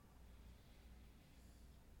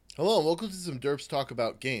Hello and welcome to some Derps Talk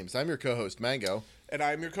About Games. I'm your co-host Mango, And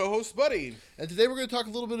I'm your co-host, Buddy. and today we're going to talk a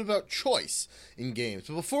little bit about choice in games.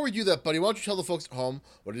 But before we do that, Buddy, why don't you tell the folks at home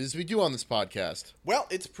what it is we do on this podcast? Well,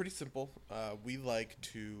 it's pretty simple. We like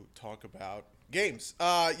to talk about games.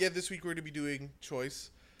 This week we're going to be doing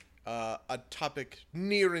choice, a topic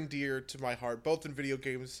near and dear to my heart, both in video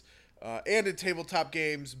games and in tabletop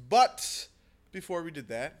games. But before we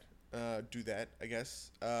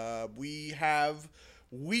we have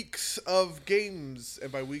weeks of games,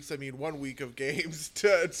 and by weeks I mean 1 week of games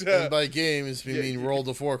And by games, we Yeah, mean yeah. World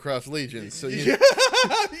of Warcraft Legions. So Yeah,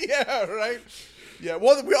 right. Yeah,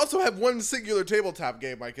 well, we also have one singular tabletop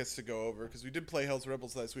game, I guess, to go over because we did play Hell's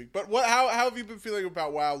Rebels last week. But how have you been feeling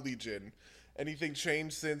about WoW Legion? Anything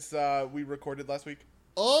changed since we recorded last week?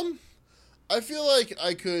 I feel like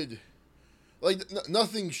I could,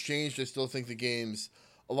 nothing's changed. I still think the game's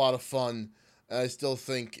a lot of fun. And I still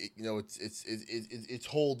think it's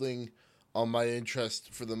holding on my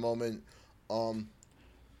interest for the moment. I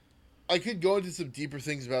could go into some deeper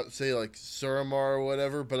things about, say, like Suramar or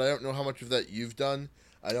whatever, but I don't know how much of that you've done.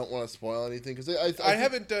 I don't want to spoil anything because I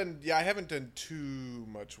haven't done too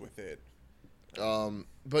much with it.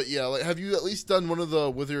 But yeah, like, have you at least done one of the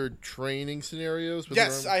Wizard training scenarios?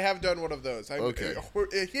 Yes, I have done one of those. I'm Okay.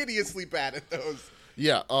 hideously bad at those.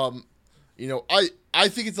 Yeah. I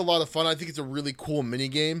think it's a lot of fun. I think it's a really cool mini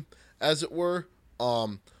game, as it were.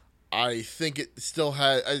 I think it still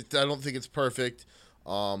has. I don't think it's perfect.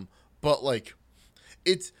 But like,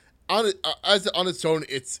 it's on it as on its own.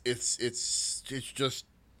 It's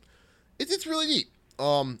really neat.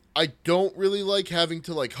 I don't really like having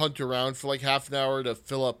to like hunt around for like half an hour to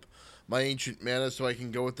fill up my ancient mana so I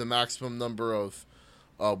can go with the maximum number of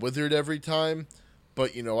withered every time.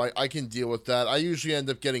 But I can deal with that. I usually end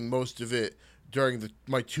up getting most of it during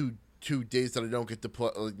my two days that I don't get to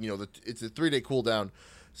play. It's a 3-day cooldown,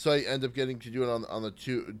 so I end up getting to do it on the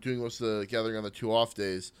doing most of the gathering on the 2 off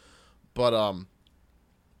days. But I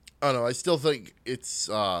don't know. I still think it's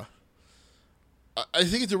I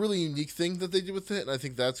think it's a really unique thing that they did with it, and I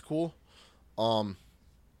think that's cool. And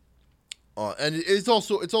it's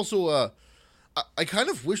also I kind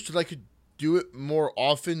of wish that I could do it more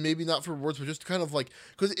often. Maybe not for rewards, but just kind of like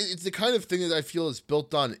because it's the kind of thing that I feel is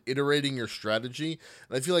built on iterating your strategy,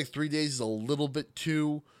 and I feel like 3 days is a little bit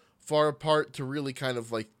too far apart to really kind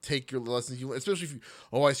of like take your lessons. Especially if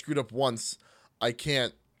I screwed up once, I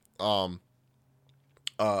can't. Now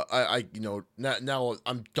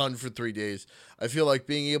I'm done for 3 days. I feel like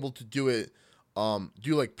being able to do it,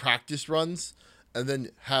 do like practice runs, and then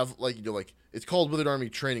have like it's called Withered Army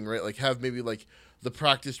training, right? Like have maybe like the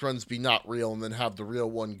practice runs be not real, and then have the real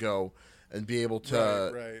one go, and be able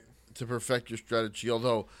to Right. to perfect your strategy.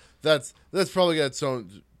 Although that's probably got its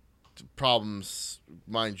own problems,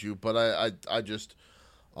 mind you. But I just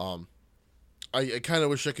I kind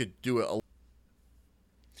of wish I could do it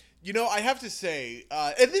I have to say,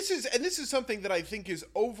 and this is something that I think is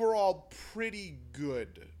overall pretty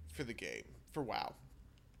good for the game for WoW.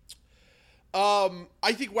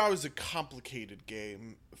 I think WoW is a complicated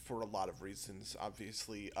game for a lot of reasons.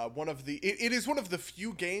 Obviously, it is one of the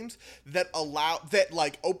few games that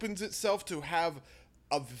opens itself to have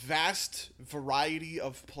a vast variety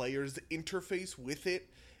of players interface with it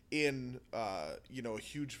in a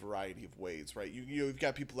huge variety of ways, right? You've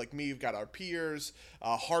got people like me, you've got our peers,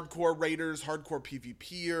 hardcore raiders, hardcore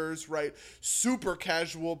PvPers, right? Super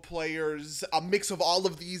casual players, a mix of all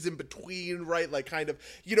of these in between, right? Like kind of,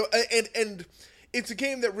 and it's a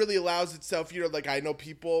game that really allows itself, like I know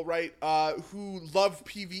people, right, who love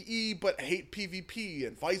PvE but hate PvP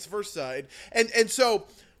and vice versa. And so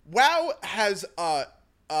WoW has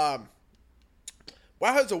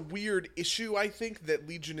WoW has a weird issue, I think, that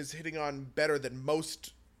Legion is hitting on better in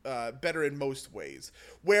most ways.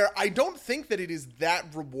 Where I don't think that it is that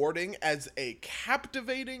rewarding as a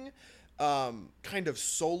captivating kind of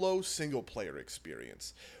solo single player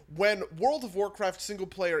experience. When World of Warcraft single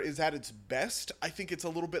player is at its best, I think it's a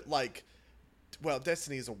little bit like, well,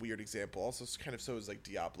 Destiny is a weird example. Also, kind of so is like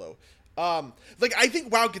Diablo. I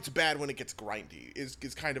think WoW gets bad when it gets grindy is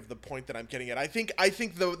kind of the point that I'm getting at. I think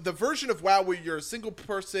the version of WoW where you're a single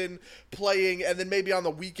person playing and then maybe on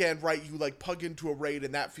the weekend, right, you like plug into a raid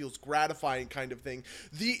and that feels gratifying kind of thing.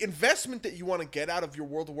 The investment that you want to get out of your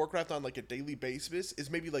World of Warcraft on like a daily basis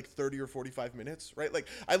is maybe like 30 or 45 minutes, right? Like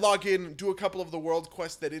I log in, do a couple of the world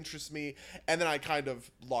quests that interest me, and then I kind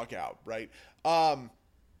of log out, right?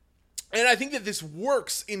 And I think that this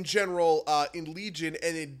works in general in Legion,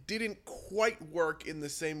 and it didn't quite work in the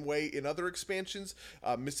same way in other expansions.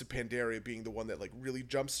 Mists of Pandaria being the one that like really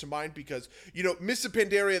jumps to mind because Mists of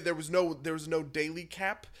Pandaria there was no daily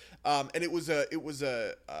cap, and it was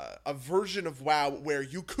a version of WoW where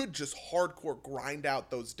you could just hardcore grind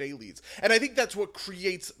out those dailies, and I think that's what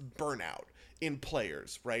creates burnout in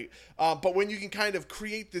players, right? But when you can kind of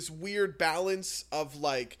create this weird balance of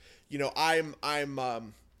like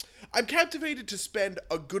I'm captivated to spend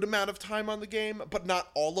a good amount of time on the game, but not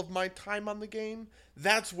all of my time on the game.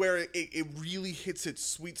 That's where it really hits its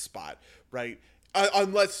sweet spot, right?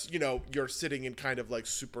 Unless, you're sitting in kind of like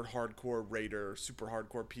super hardcore raider, super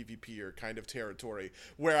hardcore PvP or kind of territory,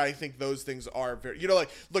 where I think those things are very,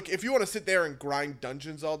 look, if you want to sit there and grind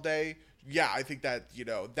dungeons all day, yeah, I think that,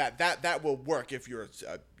 that will work if you're,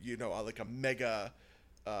 like a mega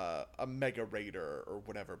raider or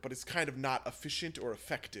whatever, but it's kind of not efficient or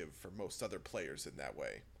effective for most other players in that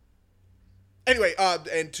way. Anyway,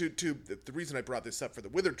 and to the reason I brought this up for the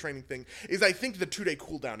Withered training thing is I think the 2-day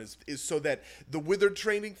cooldown is so that the Withered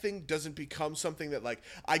training thing doesn't become something that like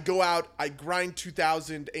I go out, I grind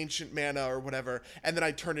 2,000 ancient mana or whatever, and then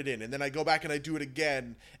I turn it in, and then I go back and I do it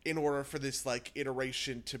again in order for this like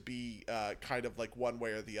iteration to be kind of like one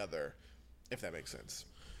way or the other, if that makes sense.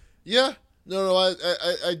 Yeah. No,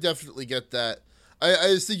 I definitely get that. I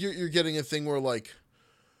just think you're getting a thing where like,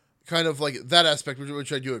 kind of like that aspect,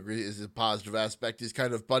 which I do agree is a positive aspect, is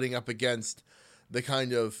kind of butting up against the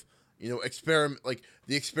kind of experiment, like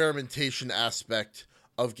the experimentation aspect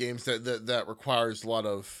of games that requires a lot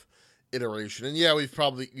of iteration. And yeah, we've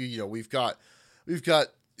probably we've got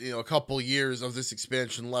a couple years of this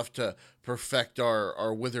expansion left to perfect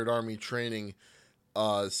our Withered Army training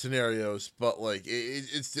scenarios, but like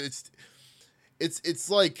it's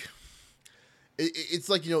like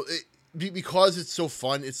because it's so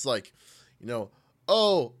fun. It's like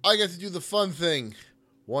oh, I get to do the fun thing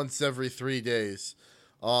once every 3 days,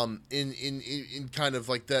 in kind of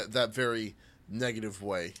like that very negative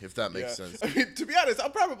way, if that makes sense. I mean, to be honest,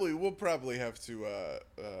 we'll probably have to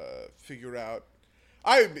figure out.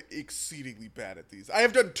 I'm exceedingly bad at these. I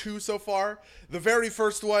have done 2 so far. The very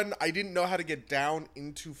first one, I didn't know how to get down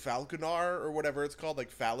into Falconar or whatever it's called,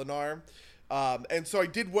 like Falinar. And so I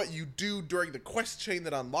did what you do during the quest chain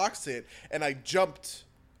that unlocks it, and I jumped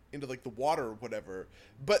into like the water or whatever.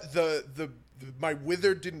 But my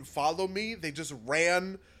Wither didn't follow me. They just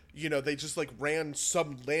ran, they just like ran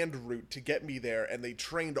some land route to get me there, and they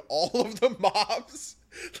trained all of the mobs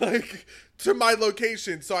like to my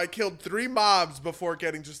location. So I killed 3 mobs before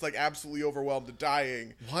getting just like absolutely overwhelmed and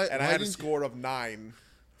dying. And I had a score of 9.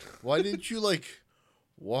 Why didn't you like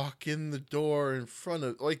walk in the door in front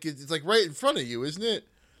of, like, it's like right in front of you, isn't it?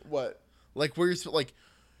 What? Like where you're like,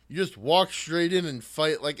 you just walk straight in and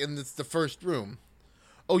fight, like, and it's the first room.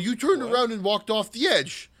 Oh, you turned around and walked off the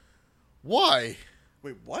edge. Why?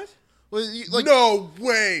 Wait, what? Well, no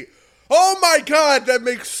way. Oh my god, that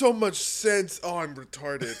makes so much sense. Oh, I'm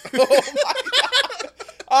retarded. Oh my god.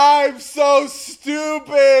 I'm so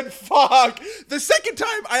stupid. Fuck. The second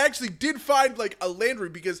time, I actually did find like a landry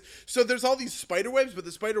because so there's all these spider webs, but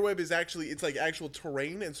the spider web is actually it's like actual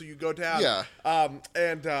terrain, and so you go down. Yeah.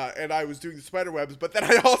 And I was doing the spider webs, but then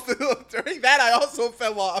I also during that I also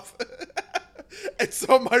fell off, and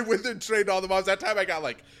so my Withered trained all the mobs. That time I got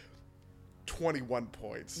like 21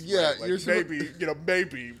 points. Yeah, right? Like maybe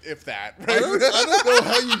maybe if that. Right? I don't know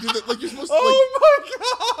how you do that. Like you're supposed to. Oh my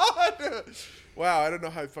god. Wow, I don't know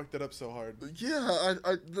how I fucked that up so hard. Yeah,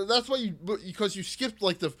 that's why because you skipped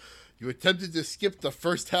like you attempted to skip the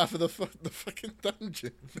first half of the fucking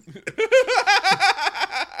dungeon.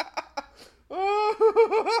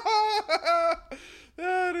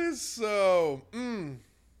 That is so.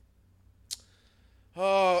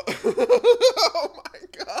 Oh, oh my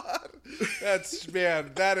god.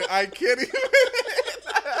 I can't even.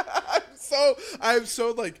 I'm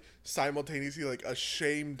so like simultaneously like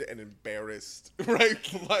ashamed and embarrassed, right?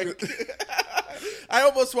 Like I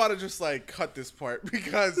almost want to just like cut this part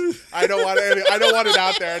because I don't want it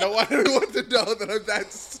out there. I don't want anyone to know that I'm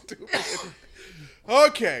that stupid.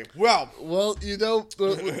 Okay, well,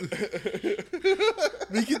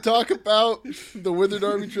 we can talk about the Withered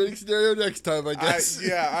Army training scenario next time, I guess.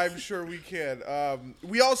 I'm sure we can.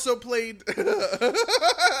 We also played.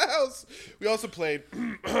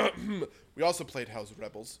 We also played House of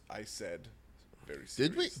Rebels. I said, very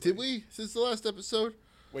seriously. Did we? Since the last episode?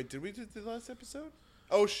 Wait, did we do the last episode?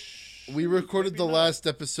 Oh, we recorded the last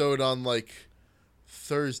episode on like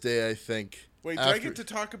Thursday, I think. Wait, do I get to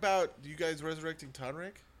talk about you guys resurrecting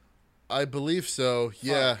Tonrik? I believe so.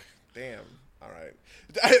 Yeah. Damn. All right.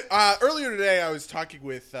 Earlier today, I was talking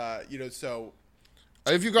with so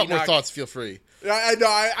If you've got more Enoch. thoughts, feel free. I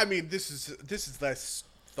know. I mean, this is less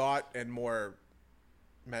thought and more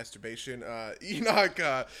masturbation. Enoch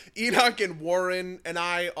and Warren and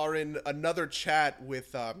I are in another chat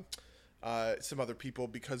with some other people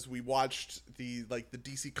because we watched the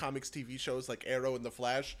DC Comics TV shows like Arrow and The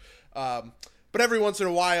Flash. But every once in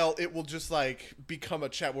a while, it will just like become a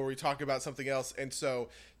chat where we talk about something else. And so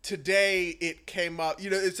today it came up,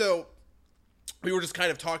 so we were just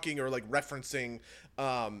kind of talking or like referencing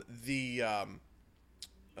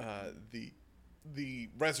the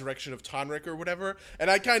resurrection of Tonrik or whatever, and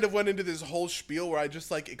I kind of went into this whole spiel where I just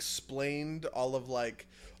like explained all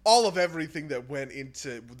of everything that went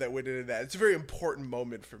into that. It's a very important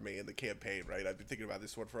moment for me in the campaign, right? I've been thinking about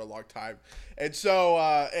this one for a long time, and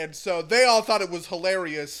so they all thought it was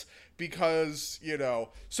hilarious because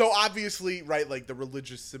so obviously, right, like the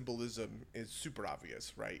religious symbolism is super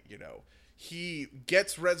obvious, right? He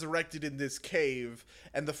gets resurrected in this cave,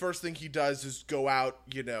 and the first thing he does is go out,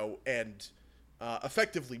 and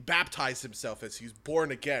effectively baptize himself as he's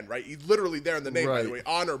born again, right? He's literally there in the name, by the way,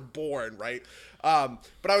 honor born, right?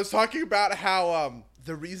 But I was talking about how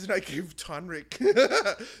the reason I gave Tonrik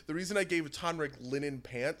linen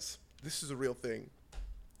pants, this is a real thing,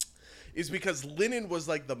 is because linen was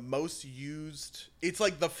like the most used. It's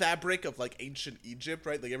like the fabric of like ancient Egypt,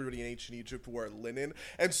 right? Like everybody in ancient Egypt wore linen.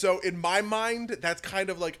 And so in my mind, that's kind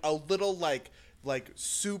of like a little like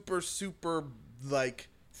super like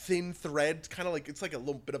thin thread, kind of like it's like a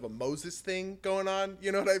little bit of a Moses thing going on,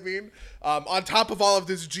 you know what I mean? On top of all of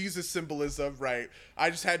this Jesus symbolism, right? I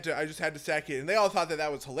just had to sack it, and they all thought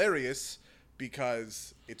that was hilarious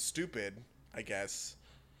because it's stupid, I guess.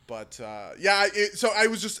 But so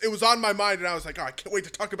it was on my mind, and I was like, oh, I can't wait to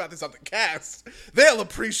talk about this on the cast. They'll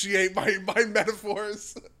appreciate my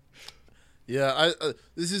metaphors. Yeah,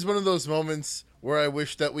 this is one of those moments where I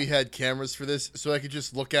wish that we had cameras for this, so I could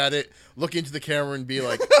just look into the camera, and be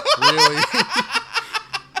like, really?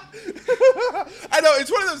 I know,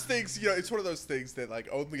 it's one of those things. It's one of those things that like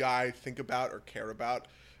only I think about or care about.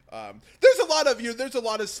 There's a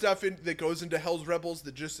lot of stuff that goes into Hell's Rebels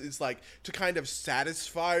that just is like to kind of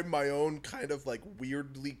satisfy my own kind of like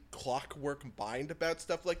weirdly clockwork mind about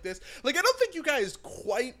stuff like this. Like, I don't think you guys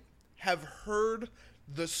quite have heard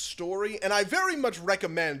the story, and I very much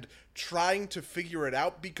recommend trying to figure it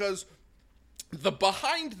out, because the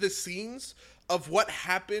behind the scenes of what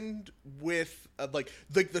happened with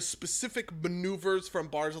the specific maneuvers from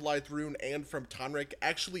Barzillai Thrune and from Tonrik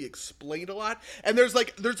actually explained a lot, and there's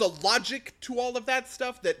a logic to all of that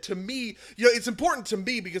stuff that, to me, it's important to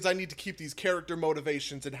me because I need to keep these character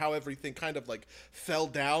motivations and how everything kind of like fell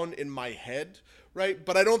down in my head, right?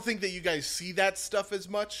 But I don't think that you guys see that stuff as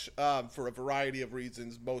much for a variety of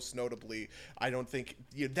reasons. Most notably, I don't think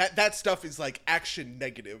that stuff is like action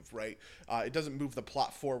negative, right? It doesn't move the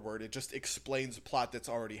plot forward. It just explains a plot that's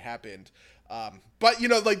already happened. But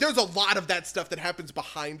there's a lot of that stuff that happens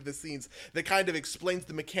behind the scenes that kind of explains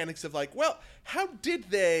the mechanics of like, well, how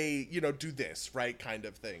did they, do this, right? Kind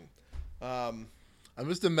of thing. I'm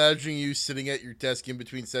just imagining you sitting at your desk in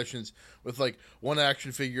between sessions with like one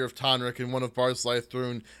action figure of Tonrik and one of Barzillai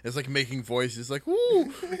Thrune. It's like making voices like, "Ooh,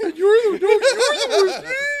 and you're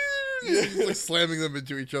the worst." Like slamming them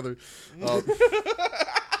into each other.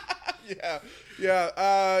 Yeah.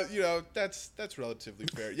 That's relatively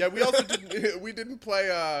fair. Yeah, we also we did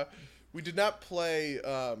not play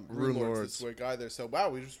Rune Lords this week either. So wow,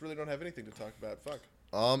 we just really don't have anything to talk about. Fuck.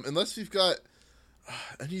 Unless we've got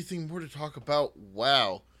anything more to talk about.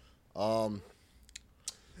 Wow. I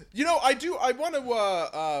want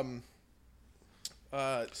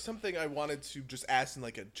to something I wanted to just ask in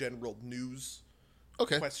like a general news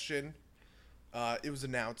question. It was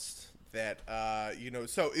announced that so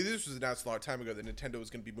this was announced a long time ago that Nintendo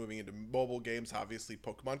was going to be moving into mobile games, obviously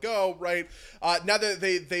Pokemon Go, right? Now that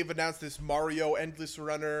they've announced this Mario Endless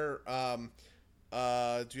Runner,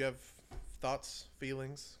 do you have thoughts,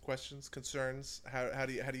 feelings, questions, concerns? How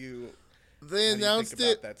do you they announced think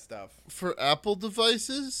about it that stuff for Apple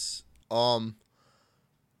devices? Also,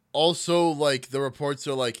 like, the reports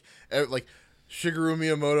are like Shigeru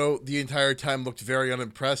Miyamoto the entire time looked very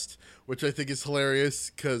unimpressed, which I think is hilarious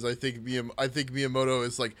because I think Miyamoto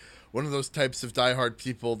is like one of those types of diehard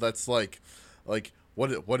people that's like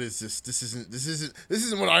what is this? This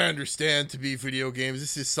isn't what I understand to be video games.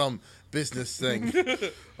 This is some business thing.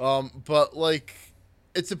 But like,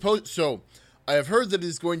 it's supposed. So I have heard that it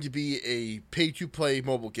is going to be a pay-to-play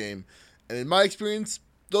mobile game, and in my experience,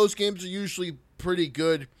 those games are usually pretty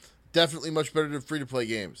good. Definitely much better than free-to-play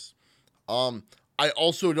games. I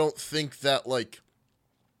also don't think that like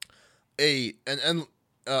a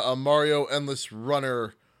Mario Endless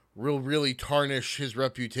Runner will really tarnish his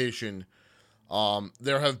reputation.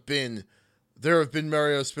 There have been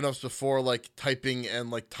Mario spin-offs before, like Typing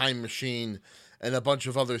and like Time Machine and a bunch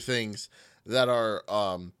of other things that are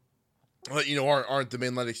aren't the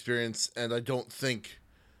mainline experience, and I don't think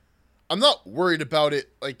I'm not worried about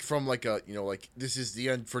it like from like a like this is the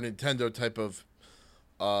end for Nintendo type of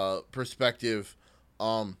perspective.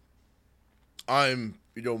 I'm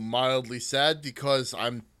mildly sad because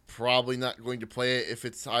I'm probably not going to play it if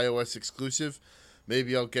it's iOS exclusive.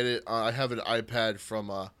 Maybe I'll get it. I have an iPad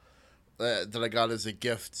from that I got as a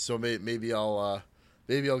gift, so maybe I'll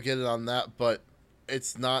get it on that. But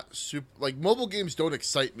it's not super like mobile games don't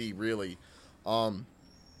excite me really. Like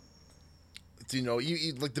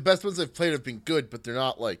the best ones I've played have been good, but they're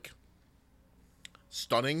not like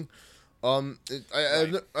stunning. I've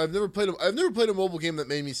never played a mobile game that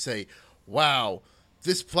made me say, "Wow,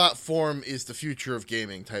 this platform is the future of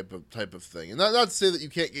gaming," type of thing. And not to say that you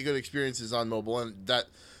can't get good experiences on mobile, and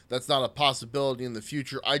that's not a possibility in the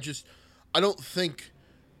future. I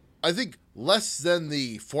think less than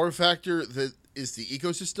the form factor that is the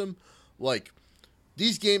ecosystem. Like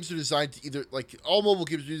these games are designed to either like all mobile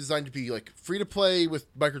games are designed to be like free to play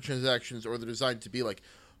with microtransactions, or they're designed to be like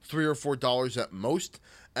 $3 or $4 at most.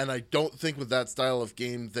 And I don't think with that style of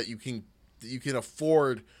game that you can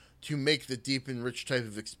afford to make the deep and rich type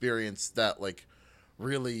of experience that like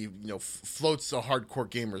really floats a hardcore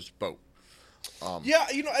gamer's boat. Yeah,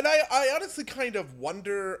 and I honestly kind of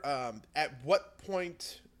wonder at what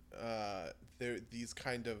point there these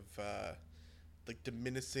kind of like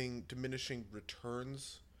diminishing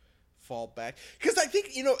returns fall back, because I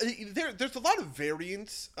think there's a lot of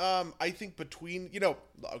variance I think between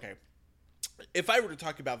okay, if I were to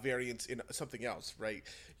talk about variance in something else, right,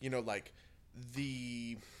 like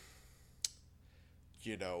the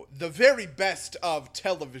the very best of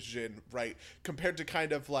television, right, compared to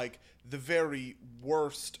kind of like the very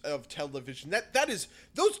worst of television, that is,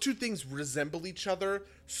 those two things resemble each other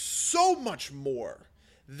so much more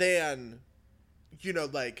than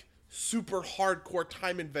like super hardcore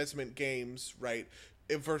time investment games, right,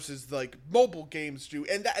 versus like mobile games do.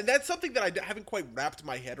 And that's something that I haven't quite wrapped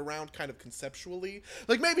my head around kind of conceptually.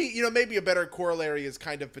 Like maybe a better corollary is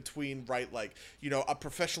kind of between, right, like a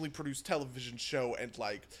professionally produced television show and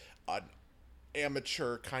like an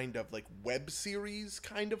amateur kind of like web series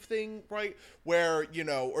kind of thing, right, where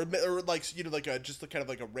or like like a just kind of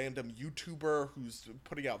like a random YouTuber who's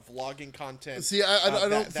putting out vlogging content. See, I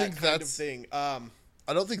don't think that kind that's of thing. I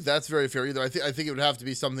don't think that's very fair either. I think it would have to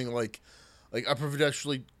be something like a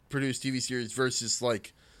professionally produced TV series versus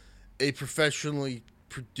like a professionally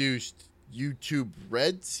produced YouTube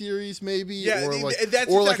Red series, maybe. Yeah, or like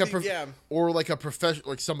that's or exactly, like yeah. or like a professional,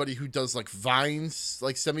 like somebody who does like Vines,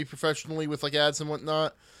 like semi-professionally with like ads and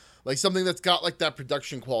whatnot. Like something that's got like that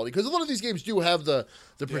production quality, because a lot of these games do have the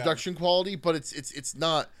production quality, but it's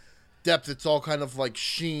not depth. It's all kind of like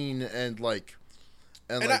sheen and like.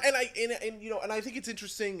 And I think it's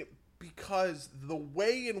interesting because the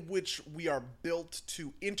way in which we are built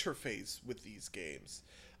to interface with these games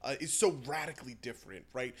is so radically different,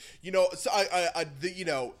 right? So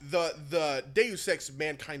the Deus Ex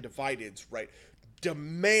Mankind Divided, right,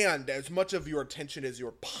 demand as much of your attention as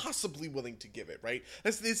you're possibly willing to give it, right?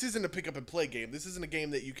 This isn't a pick up and play game. This isn't a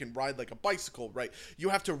game that you can ride like a bicycle, right? You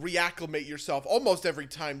have to reacclimate yourself almost every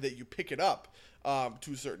time that you pick it up,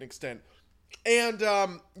 to a certain extent. And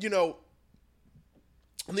on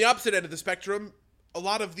the opposite end of the spectrum, a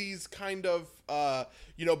lot of these kind of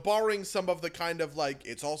barring some of the kind of like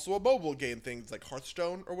it's also a mobile game things like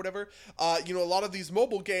Hearthstone or whatever, a lot of these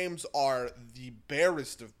mobile games are the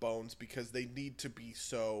barest of bones because they need to be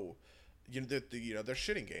so they're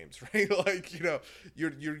shitting games, right? Like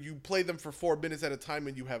you play them for 4 minutes at a time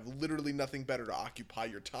and you have literally nothing better to occupy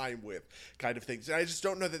your time with, kind of things. And I just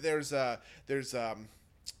don't know that there's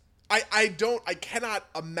I cannot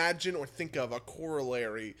imagine or think of a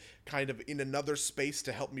corollary kind of in another space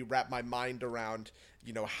to help me wrap my mind around,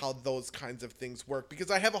 how those kinds of things work, because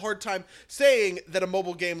I have a hard time saying that a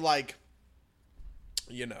mobile game like,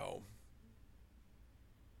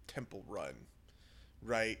 Temple Run,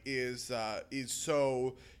 right, is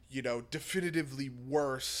so, definitively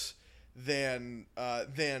worse than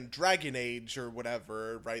Dragon Age or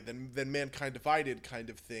whatever, right? Than Mankind Divided kind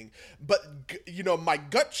of thing. But my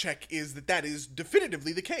gut check is that is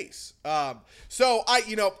definitively the case. So I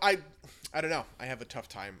don't know. I have a tough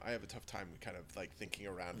time kind of like thinking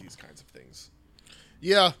around these kinds of things.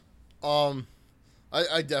 Yeah,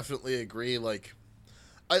 I definitely agree. Like,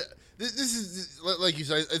 this is like you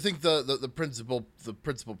said. I think the principal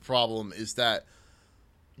problem is that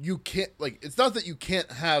you can't like it's not that you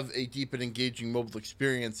can't have a deep and engaging mobile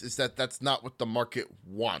experience, it's that that's not what the market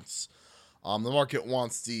wants. The market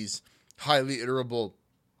wants these highly iterable,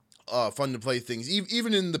 fun to play things.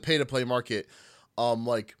 Even in the pay to play market, um,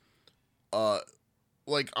 like, uh,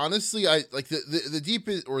 honestly, I like the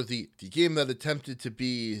deepest, or the game that attempted to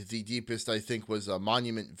be the deepest. I think was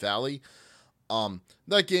Monument Valley.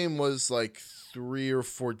 That game was like $3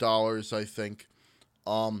 or $4, I think.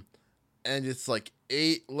 Um, and it's like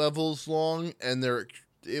 8 levels long, and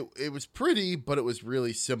it was pretty, but it was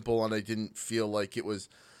really simple, and I didn't feel like it was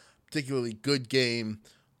a particularly good game.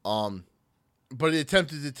 Um, but it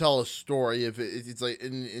attempted to tell a story. If it's like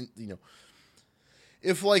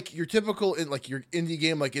if like your typical in like your indie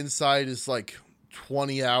game like Inside is like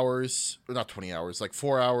 20 hours, or not 20 hours, like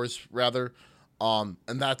 4 hours rather. And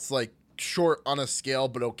that's like short on a scale,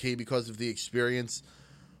 but okay because of the experience.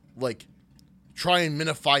 Like, try and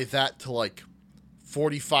minify that to like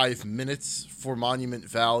 45 minutes for Monument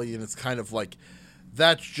Valley, and it's kind of like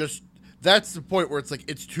that's the point where it's like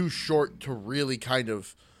it's too short to really kind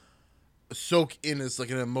of soak in as like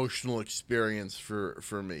an emotional experience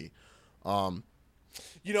for me. I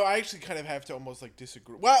actually kind of have to almost like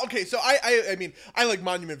disagree. Well, okay, so I mean, I like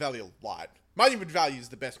Monument Valley a lot. Monument Valley is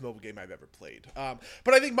the best mobile game I've ever played.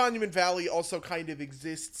 But I think Monument Valley also kind of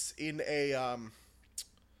exists in a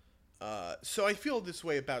so I feel this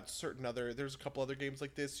way about there's a couple other games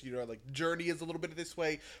like this, like Journey is a little bit of this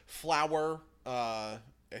way. Flower, I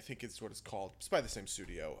think it's what it's called. It's by the same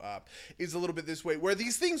studio. Is a little bit this way, where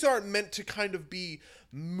these things aren't meant to kind of be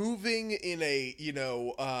moving in a,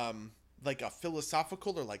 like a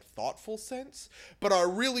philosophical or like thoughtful sense, but are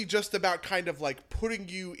really just about kind of like putting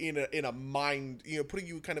you in a mind, putting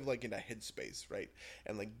you kind of like in a headspace, right?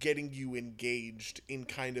 And like getting you engaged in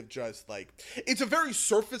kind of just like, it's a very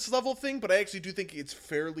surface level thing, but I actually do think it's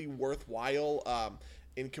fairly worthwhile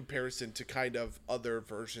in comparison to kind of other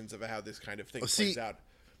versions of how this kind of thing plays out.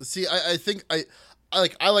 See, I think I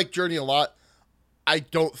like Journey a lot. I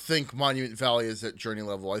don't think Monument Valley is at Journey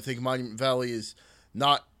level. I think Monument Valley is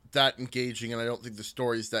not that engaging, and I don't think the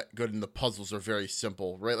story is that good, and the puzzles are very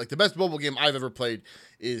simple, right? Like, the best mobile game I've ever played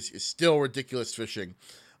is still Ridiculous Fishing,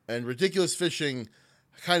 and Ridiculous Fishing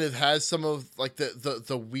kind of has some of like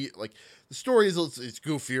the weird, like, the story is it's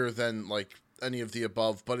goofier than like any of the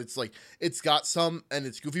above, but it's like it's got some, and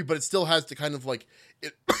it's goofy, but it still has the kind of like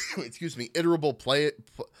excuse me, iterable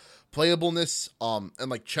playableness,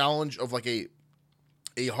 and like challenge of like a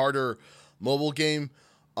harder mobile game,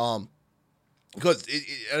 because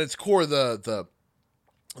at its core, the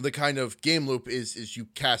kind of game loop is you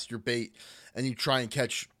cast your bait and you try and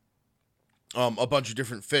catch a bunch of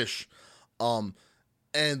different fish,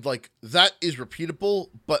 and like that is repeatable,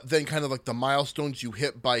 but then kind of like the milestones you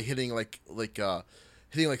hit by hitting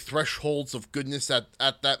hitting like thresholds of goodness at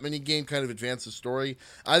that mini game kind of advance the story.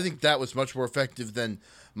 I think that was much more effective than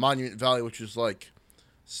Monument Valley, which is like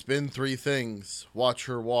spin 3 things, watch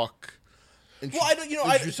her walk. Well, I don't,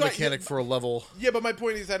 introduce a mechanic for a level. Yeah, but my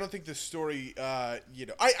point is, I don't think the story,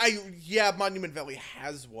 Monument Valley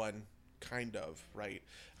has one, kind of, right?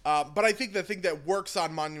 But I think the thing that works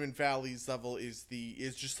on Monument Valley's level is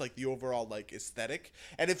just like the overall like aesthetic,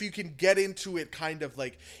 and if you can get into it, kind of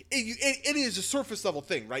like it is a surface level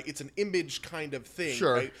thing, right? It's an image kind of thing,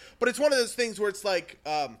 sure. Right? But it's one of those things where it's like,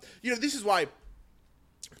 this is why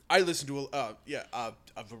I listen to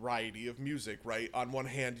a variety of music, right? On one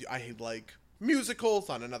hand, I like musicals,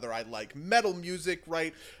 on another I like metal music,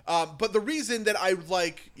 right? But the reason that I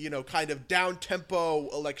like, kind of down-tempo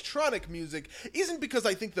electronic music isn't because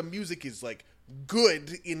I think the music is like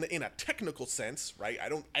good in a technical sense, right? I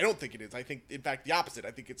don't think it is. I think, in fact, the opposite.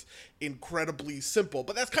 I think it's incredibly simple,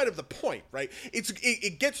 but that's kind of the point, right?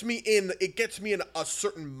 It gets me in a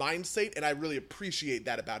certain mind state, and I really appreciate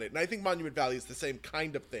that about it. And I think Monument Valley is the same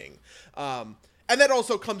kind of thing. And that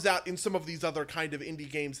also comes out in some of these other kind of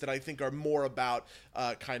indie games that I think are more about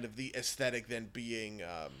kind of the aesthetic than being...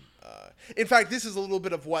 in fact, this is a little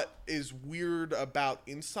bit of what is weird about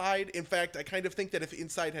Inside. In fact, I kind of think that if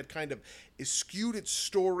Inside had kind of skewed its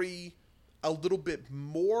story a little bit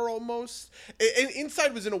more almost... And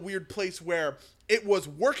Inside was in a weird place where it was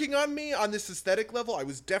working on me on this aesthetic level. I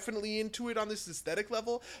was definitely into it on this aesthetic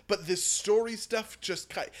level. But this story stuff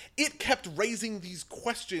just... It kept raising these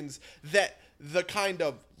questions that... the kind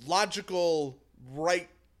of logical, right,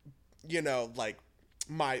 like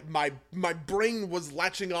my brain was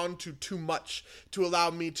latching on to too much to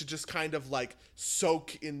allow me to just kind of like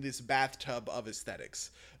soak in this bathtub of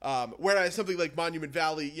aesthetics. Whereas something like Monument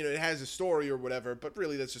Valley, it has a story or whatever, but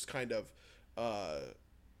really that's just kind of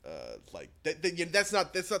that's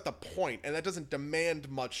not the point, and that doesn't demand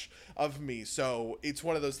much of me. So it's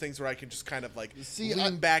one of those things where I can just kind of like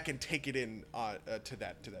lean back and take it in to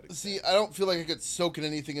that extent. See, I don't feel like I could soak in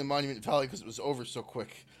anything in Monument Valley because it was over so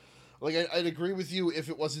quick. Like I'd agree with you if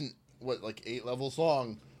it wasn't like 8 levels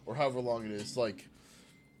long or however long it is. Like,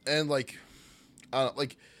 and like, I don't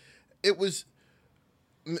like it was.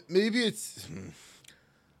 Maybe it's.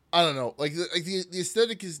 I don't know. Like the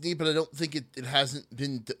aesthetic is neat, but I don't think it hasn't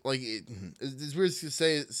been like it's weird to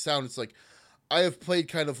say it sound. It's like I have played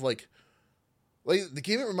kind of like the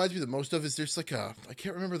game it reminds me the most of is there's like I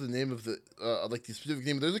can't remember the name of the like the specific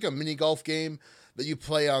name. There's like a mini golf game that you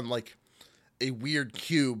play on like a weird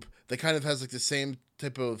cube that kind of has like the same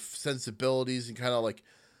type of sensibilities and kind of like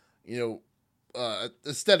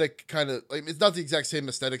aesthetic kind of like it's not the exact same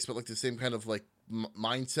aesthetics, but like the same kind of like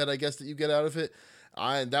mindset I guess that you get out of it.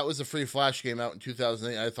 And that was a free Flash game out in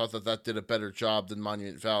 2008. I thought that did a better job than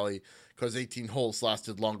Monument Valley because 18 holes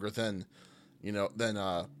lasted longer than,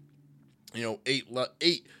 I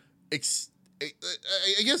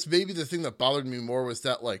guess maybe the thing that bothered me more was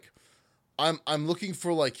that like, I'm looking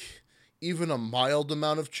for like even a mild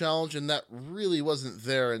amount of challenge, and that really wasn't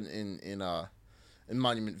there in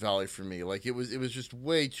Monument Valley for me. Like it was just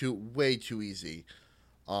way too easy.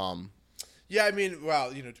 Yeah, I mean, well,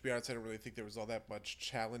 to be honest, I don't really think there was all that much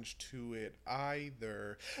challenge to it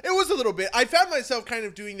either. It was a little bit. I found myself kind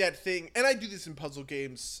of doing that thing, and I do this in puzzle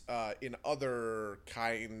games, in other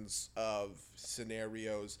kinds of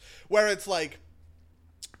scenarios, where it's like,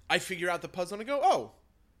 I figure out the puzzle and I go, oh,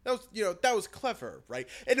 that was clever, right?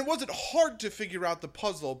 And it wasn't hard to figure out the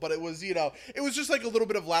puzzle, but it was, it was just like a little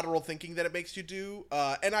bit of lateral thinking that it makes you do,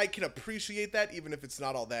 and I can appreciate that even if it's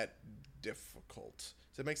not all that difficult.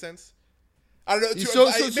 Does that make sense? I don't know.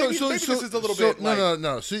 Maybe this is a little bit.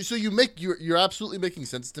 No. So you're absolutely making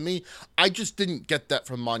sense to me. I just didn't get that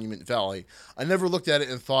from Monument Valley. I never looked at it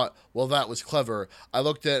and thought, well, that was clever. I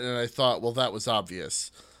looked at it and I thought, well, that was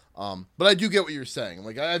obvious. But I do get what you're saying.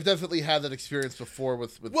 Like I've definitely had that experience before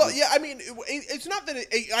with. Yeah, I mean, it's not that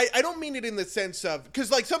I don't mean it in the sense of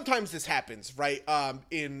because like sometimes this happens, right?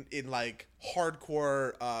 In like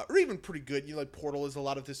hardcore or even pretty good. Like Portal is a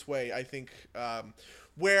lot of this way. I think.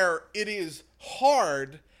 Where it is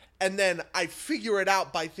hard, and then I figure it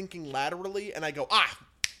out by thinking laterally, and I go,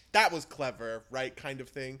 that was clever, right, kind of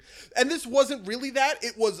thing. And this wasn't really that.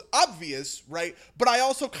 It was obvious, right? But I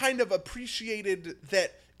also kind of appreciated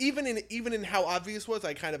that even in how obvious it was,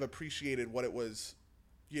 I kind of appreciated what it was,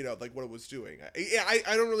 like what it was doing. I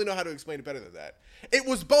don't really know how to explain it better than that. It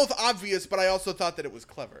was both obvious, but I also thought that it was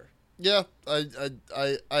clever. Yeah,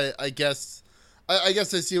 I guess I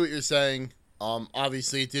see what you're saying.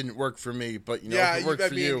 Obviously it didn't work for me, but if it worked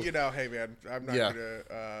for you. Hey man, I'm not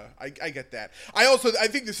gonna. I get that. I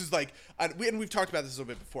think this is like, and we've talked about this a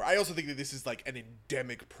little bit before. I also think that this is like an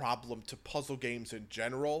endemic problem to puzzle games in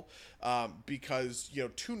general, because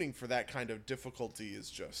tuning for that kind of difficulty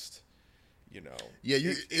is just,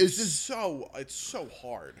 it's so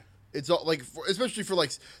hard. It's all like, especially for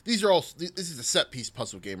like this is a set piece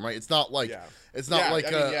puzzle game, right? It's not like it's not like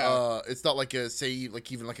it's not like a say like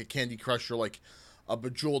even like a Candy Crush or like a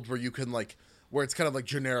Bejeweled where you can like where it's kind of like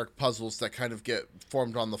generic puzzles that kind of get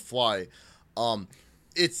formed on the fly.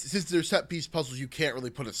 It's since they're set piece puzzles, you can't really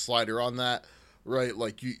put a slider on that, right?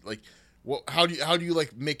 Like how do you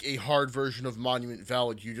like make a hard version of Monument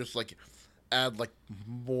Valley? Do you just like add like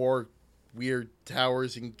more weird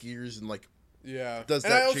towers and gears and like. Yeah, and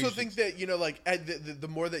I also think that like the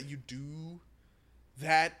more that you do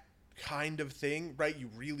that kind of thing, right,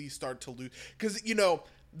 you really start to lose because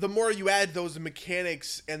the more you add those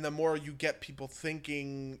mechanics and the more you get people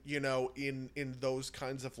thinking, in those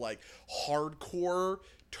kinds of like hardcore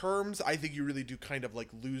terms, I think you really do kind of like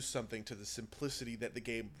lose something to the simplicity that the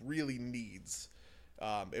game really needs,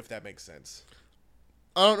 if that makes sense.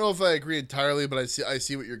 I don't know if I agree entirely, but I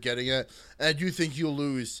see what you're getting at, and I do think you'll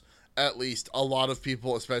lose. At least a lot of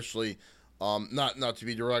people, especially, not to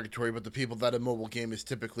be derogatory, but the people that a mobile game is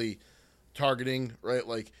typically targeting, right?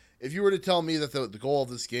 Like, if you were to tell me that the goal of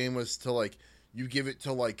this game was to, like, you give it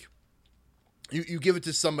to, like, you give it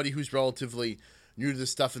to somebody who's relatively new to this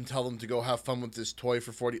stuff and tell them to go have fun with this toy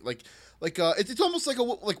for 40, it's almost like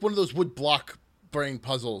one of those wood block brain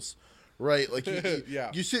puzzles, right? Like,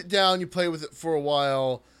 you sit down, you play with it for a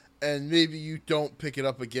while, and maybe you don't pick it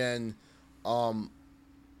up again,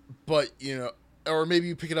 but, or maybe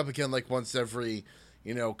you pick it up again like once every,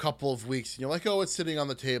 couple of weeks and you're like, oh, it's sitting on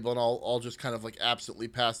the table and I'll just kind of like absently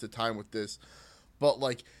pass the time with this. But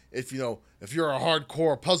like if if you're a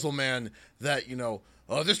hardcore puzzle man that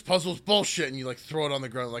oh, this puzzle's bullshit, and you like throw it on the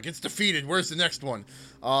ground like it's defeated, where's the next one,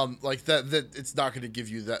 like that it's not going to give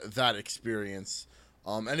you that experience.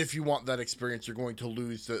 And if you want that experience, you're going to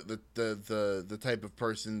lose the type of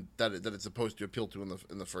person that it's supposed to appeal to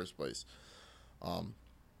in the first place.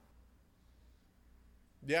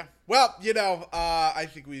 Yeah. Well, I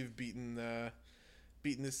think we've beaten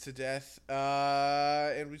this to death,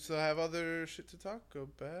 and we still have other shit to talk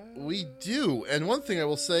about. We do, and one thing I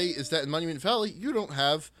will say is that in Monument Valley, you don't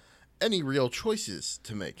have any real choices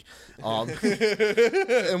to make.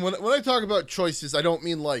 And when I talk about choices, I don't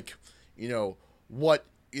mean like, what,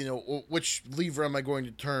 which lever am I going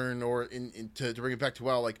to turn, or to bring it back to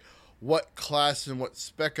WoW, like what class and what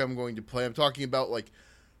spec I'm going to play. I'm talking about like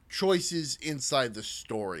choices inside the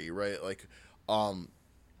story, right? Like,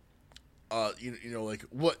 like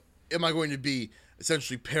what am I going to be,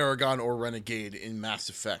 essentially Paragon or Renegade in Mass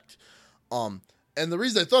Effect? And the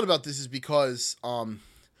reason I thought about this is because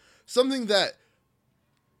something that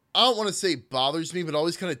I don't want to say bothers me, but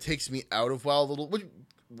always kind of takes me out of WoW a little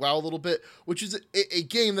bit, which is a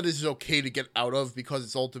game that is okay to get out of because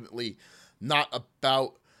it's ultimately not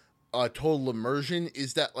about total immersion,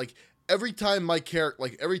 is that like every time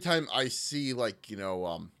every time I see like,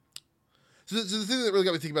 so the thing that really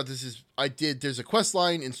got me thinking about this is there's a quest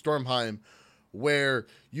line in Stormheim where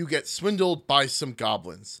you get swindled by some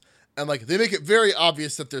goblins, and like they make it very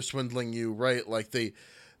obvious that they're swindling you, right? Like they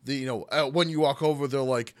when you walk over, they're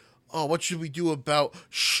like, oh, what should we do about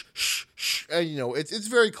shh, and it's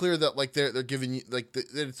very clear that like they're giving you like that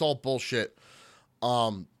it's all bullshit.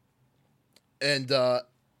 And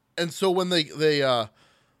so when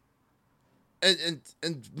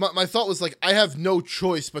my thought was like, I have no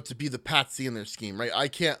choice but to be the patsy in their scheme, right? I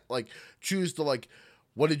can't like choose to like,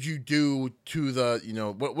 what did you do to the,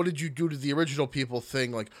 what did you do to the original people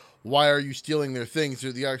thing? Like, why are you stealing their things?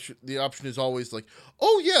 Or the option is always like,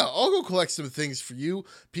 oh yeah, I'll go collect some things for you.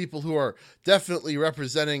 People who are definitely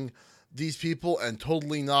representing these people and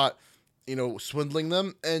totally not, swindling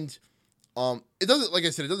them. And it doesn't, like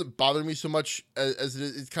I said, it doesn't bother me so much as it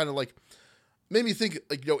is. It's kind of like, made me think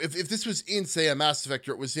like, if this was in, say, a Mass Effect,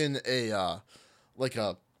 or it was in a why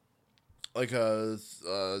can't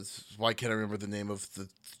I remember the name of the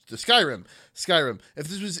Skyrim? If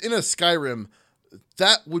this was in a Skyrim,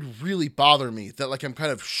 that would really bother me. That like I'm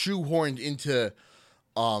kind of shoehorned into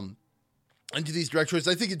these direct choices.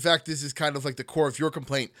 I think in fact this is kind of like the core of your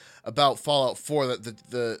complaint about Fallout 4,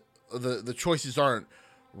 that the choices aren't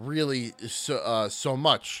really so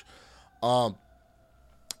much.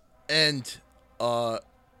 And I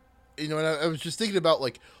was just thinking about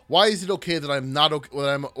like, why is it okay that I'm not okay,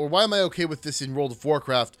 or why am I okay with this in World of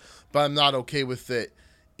Warcraft, but I'm not okay with it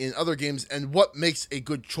in other games, and what makes a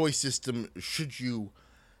good choice system should you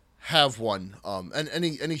have one? And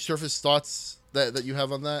any surface thoughts that you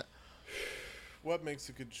have on that? What makes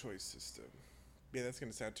a good choice system? Yeah, that's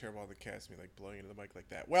gonna sound terrible on the cast, me like blowing into the mic like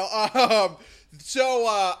that. Well, I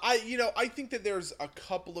think that there's a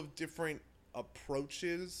couple of different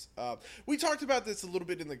approaches. We talked about this a little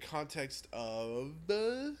bit in the context of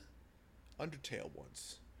the Undertale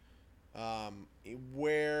once,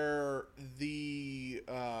 where the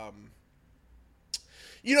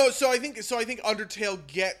so I think Undertale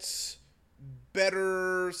gets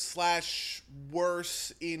better /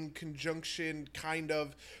 worse in conjunction kind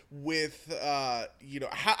of with how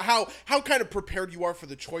kind of prepared you are for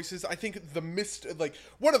the choices. I think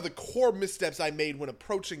one of the core missteps I made when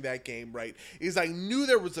approaching that game, right, is I knew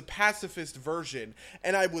there was a pacifist version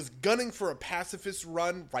and I was gunning for a pacifist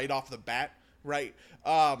run right off the bat, right?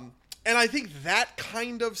 And I think that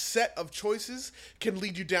kind of set of choices can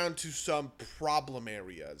lead you down to some problem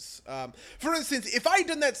areas. For instance, if I had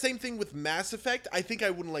done that same thing with Mass Effect, I think I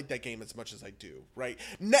wouldn't like that game as much as I do, right?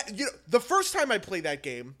 The first time I play that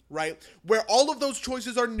game, right, where all of those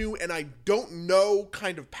choices are new and I don't know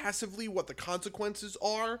kind of passively what the consequences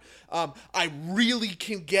are, I really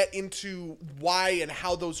can get into why and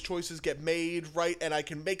how those choices get made, right? And I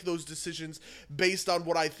can make those decisions based on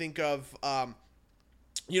what I think of,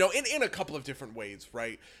 in a couple of different ways,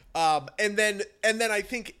 right? And then I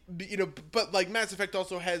think, but like Mass Effect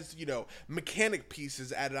also has, mechanic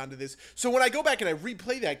pieces added onto this. So when I go back and I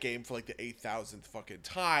replay that game for like the 8,000th fucking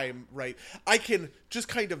time, right, I can just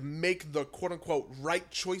kind of make the quote unquote right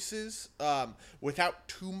choices, without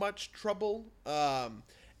too much trouble.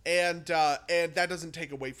 And that doesn't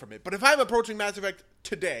take away from it. But if I'm approaching Mass Effect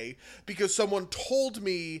today because someone told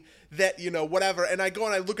me that, whatever, and I go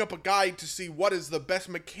and I look up a guide to see what is the best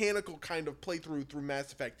mechanical kind of playthrough through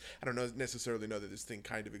Mass Effect, I don't necessarily know that this thing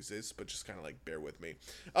kind of exists, but just kind of like bear with me.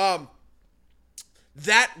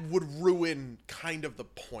 that would ruin kind of the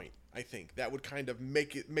point. I think that would kind of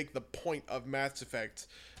make the point of Mass Effect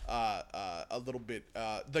a little bit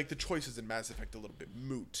like the choices in Mass Effect a little bit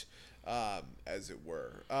moot, as it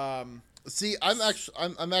were. See, I'm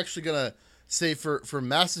actually gonna say for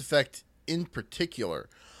Mass Effect in particular,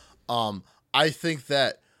 I think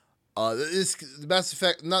that this Mass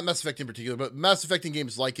Effect, not Mass Effect in particular, but Mass Effect in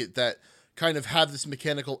games like it that kind of have this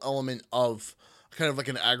mechanical element of kind of like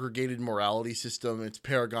an aggregated morality system. It's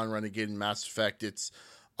Paragon, Renegade, and Mass Effect.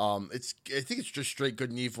 I think it's just straight good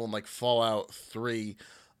and evil in like Fallout 3.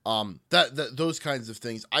 That those kinds of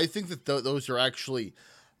things. I think that those are actually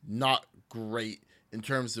not great in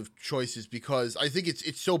terms of choices, because I think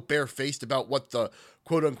it's so barefaced about what the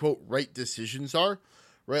quote unquote right decisions are,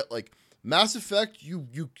 right? Like Mass Effect, you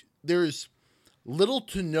there's little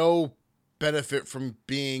to no benefit from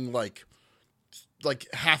being like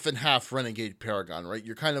half and half Renegade Paragon, right?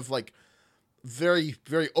 You're kind of like very,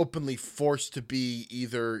 very openly forced to be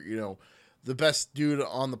either, the best dude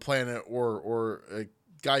on the planet or a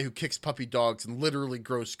guy who kicks puppy dogs and literally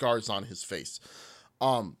grows scars on his face.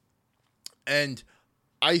 And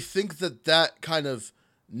I think that kind of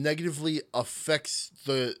negatively affects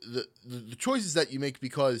the choices that you make,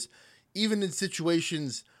 because even in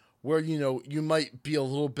situations where, you might be a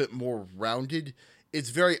little bit more rounded,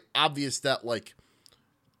 it's very obvious that like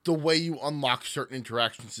the way you unlock certain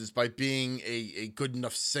interactions is by being a good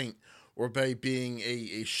enough saint or by being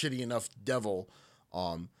a shitty enough devil.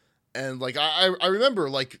 And like I remember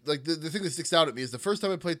like the thing that sticks out at me is the first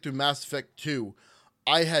time I played through Mass Effect 2,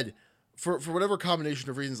 I had for whatever combination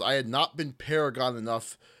of reasons, I had not been Paragon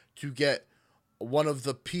enough to get one of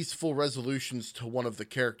the peaceful resolutions to one of the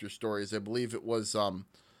character stories. I believe it was the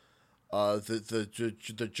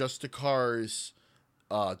Justicar's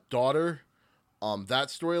daughter. That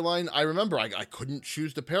storyline, I remember I couldn't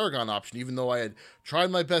choose the Paragon option, even though I had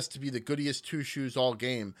tried my best to be the goodiest two shoes all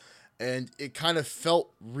game, and it kind of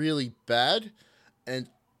felt really bad, and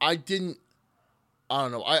I don't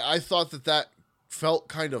know, I thought that felt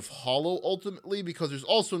kind of hollow ultimately, because there's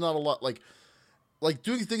also not a lot, like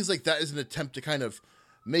doing things like that is an attempt to kind of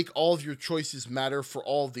make all of your choices matter for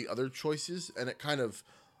all of the other choices, and it kind of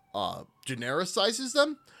genericizes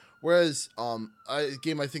them. Whereas a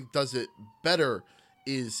game I think does it better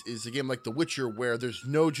is a game like The Witcher, where there's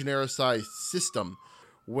no genericized system,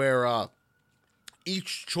 where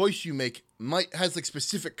each choice you make has like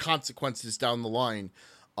specific consequences down the line,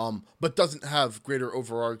 but doesn't have greater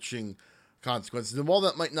overarching consequences. And while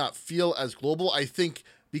that might not feel as global, I think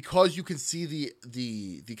because you can see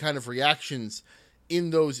the kind of reactions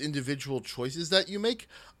in those individual choices that you make,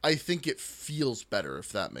 I think it feels better,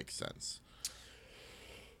 if that makes sense.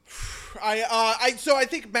 So I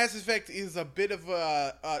think Mass Effect is a bit of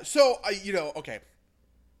a okay.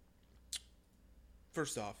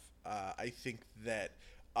 First off, I think that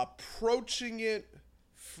approaching it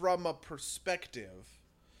from a perspective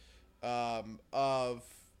of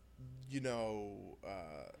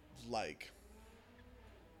like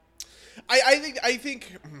I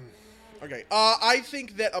think okay. I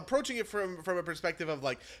think that approaching it from a perspective of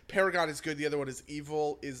like Paragon is good, the other one is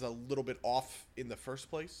evil, is a little bit off in the first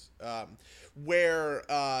place. Where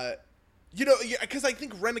because I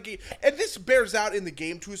think Renegade, and this bears out in the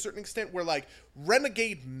game to a certain extent, where like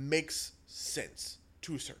Renegade makes sense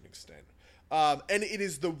to a certain extent, and it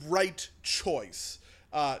is the right choice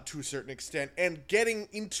to a certain extent, and getting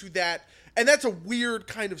into that, and that's a weird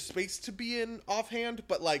kind of space to be in offhand,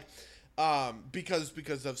 but like.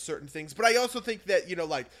 Because of certain things, but I also think that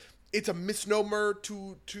like it's a misnomer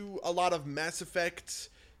to a lot of Mass Effect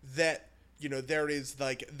that there is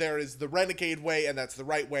the Renegade way, and that's the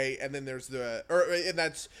right way, and then there's and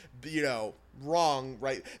that's wrong,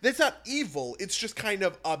 right? That's not evil. It's just kind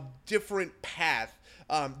of a different path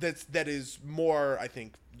that is more, I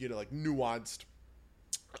think, like nuanced.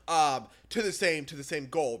 To the same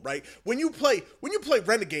goal, right? When you play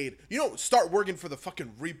Renegade, you don't start working for the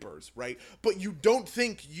fucking Reapers, right? But you don't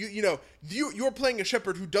think you're playing a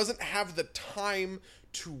Shepard who doesn't have the time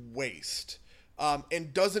to waste,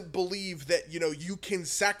 and doesn't believe that you can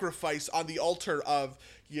sacrifice on the altar of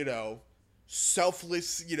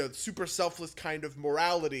selfless, super selfless kind of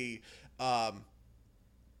morality,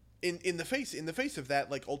 in the face of that,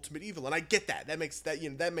 like, ultimate evil. And I get that. That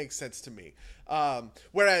makes sense to me.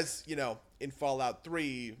 Whereas, in Fallout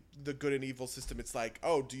 3, the good and evil system, it's like,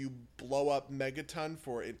 oh, do you blow up Megaton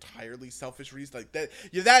for entirely selfish reasons? Like that,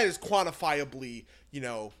 that is quantifiably,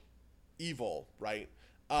 evil, right?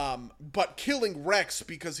 But killing Rex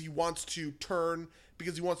because he wants to turn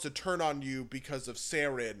because he wants to turn on you because of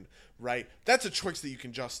Saren, right? That's a choice that you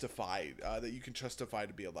can justify,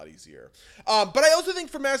 to be a lot easier. But I also think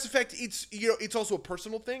for Mass Effect, it's also a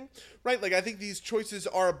personal thing, right? Like, I think these choices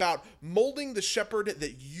are about molding the Shepard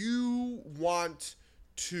that you want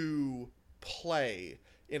to play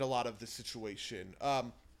in a lot of the situation.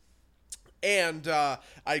 And I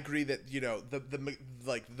agree that,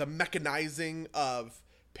 the mechanizing of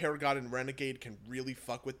Paragon and Renegade can really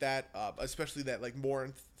fuck with that, especially that, like,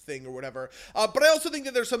 Morin thing or whatever. But I also think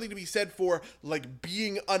that there's something to be said for, like,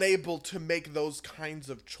 being unable to make those kinds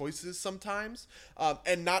of choices sometimes,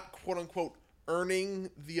 and not, quote-unquote, earning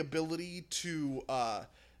the ability to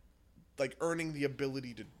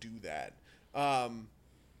do that.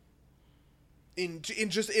 In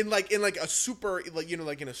a super, like,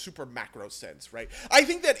 in a super macro sense, right? I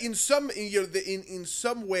think that in some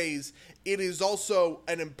ways it is also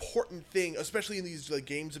an important thing, especially in these, like,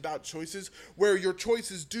 games about choices, where your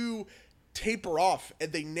choices do taper off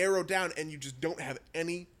and they narrow down and you just don't have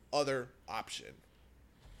any other option.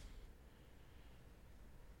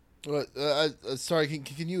 Sorry,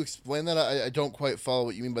 can you explain that? I don't quite follow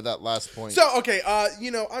what you mean by that last point. So, okay, I'll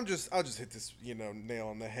just hit this, nail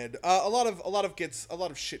on the head. A lot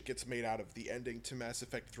of shit gets made out of the ending to Mass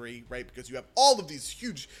Effect 3, right? Because you have all of these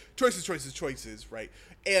huge choices, right?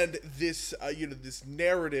 And this, this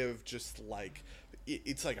narrative just, like,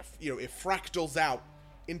 it's like it fractals out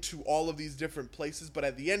into all of these different places, but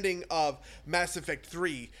at the ending of Mass Effect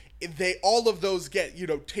 3, all of those get,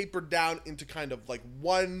 tapered down into kind of like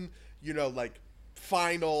one, like,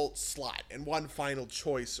 final slot and one final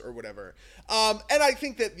choice or whatever. And I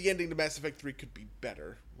think that the ending to Mass Effect 3 could be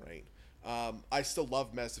better, right? I still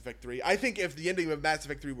love Mass Effect 3. I think if the ending of Mass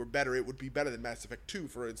Effect 3 were better, it would be better than Mass Effect 2,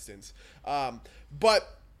 for instance. But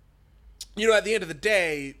at the end of the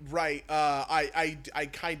day, right, I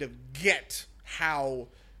kind of get how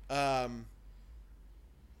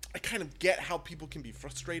people can be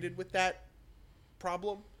frustrated with that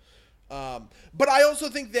problem. But I also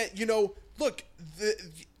think that, look,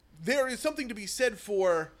 there is something to be said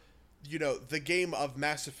for, the game of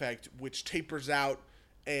Mass Effect, which tapers out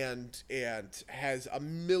and has a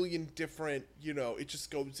million different, it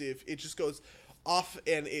just goes off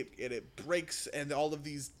and it breaks, and all of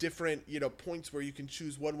these different, points where you can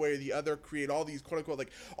choose one way or the other, create all these quote unquote,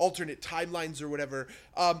 like, alternate timelines or whatever.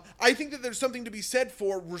 I think that there's something to be said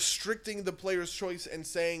for restricting the player's choice and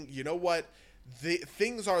saying, you know what,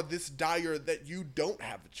 things are this dire that you don't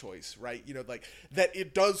have a choice, right? Like, that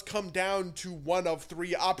it does come down to one of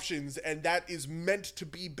three options, and that is meant to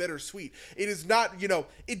be bittersweet. It is not,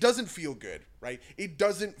 it doesn't feel good, right? It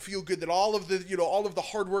doesn't feel good that all of the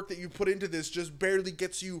hard work that you put into this just barely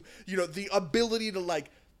gets you, the ability to,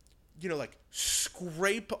 like,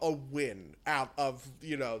 scrape a win out of,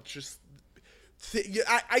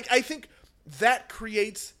 I think that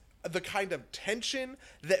creates the kind of tension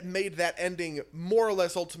that made that ending more or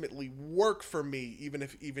less ultimately work for me, even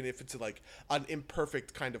if it's like an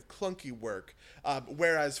imperfect kind of clunky work.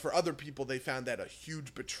 Whereas for other people, they found that a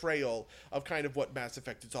huge betrayal of kind of what Mass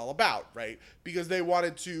Effect is all about, right? Because they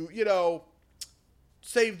wanted to,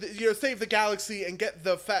 save the galaxy and get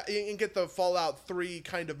the Fallout 3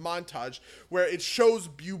 kind of montage where it shows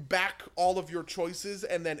you back all of your choices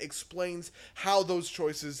and then explains how those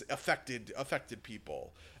choices affected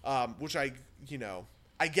people. Which I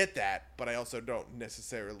get that, but I also don't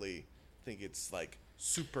necessarily think it's, like,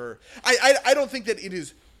 super. I don't think that it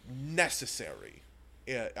is necessary,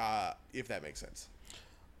 if that makes sense.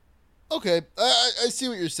 Okay, I see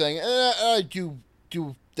what you're saying, and I do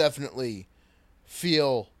definitely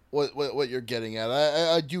feel what you're getting at.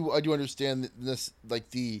 I do understand this, like,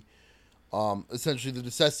 the essentially the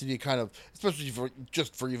necessity, kind of, especially for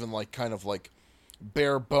even, like, kind of, like,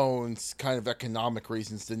 bare bones kind of economic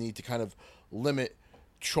reasons, the need to kind of limit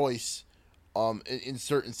choice in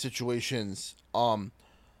certain situations.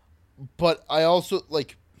 But I also,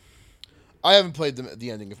 like, I haven't played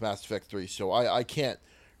the ending of Mass Effect 3, so I can't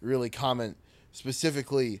really comment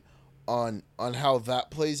specifically on how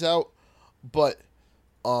that plays out. But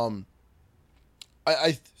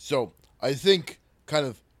I think kind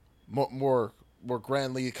of more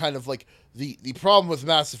grandly, kind of like the problem with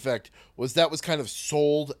Mass Effect was that was kind of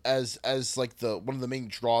sold as like the one of the main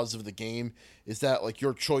draws of the game, is that, like,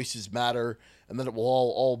 your choices matter and that it will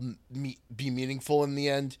all be meaningful in the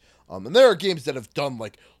end. And there are games that have done,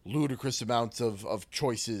 like, ludicrous amounts of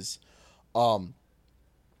choices, and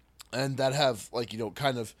that have, like,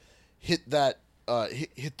 kind of hit that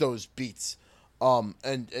hit those beats,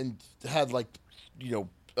 and had, like,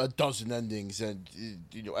 a dozen endings, and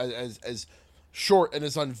as short and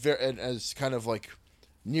as unfair and as kind of, like,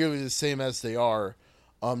 nearly the same as they are,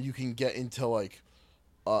 you can get into like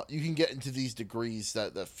you can get into these degrees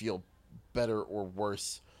that feel better or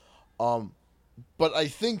worse. But I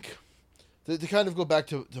think to kind of go back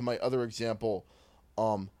to my other example,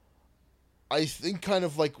 I think kind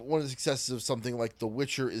of like one of the successes of something like The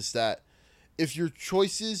Witcher is that if your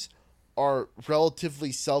choices are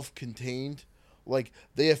relatively self-contained, like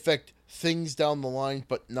they affect things down the line,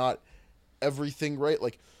 but not everything, right?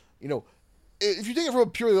 Like, you know, if you take it from a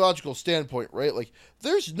purely logical standpoint, right? Like,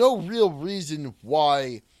 there's no real reason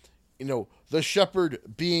why, the shepherd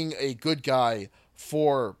being a good guy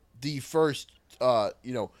for the first,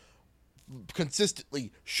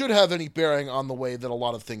 consistently should have any bearing on the way that a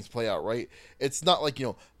lot of things play out, right? It's not like,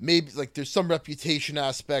 maybe like there's some reputation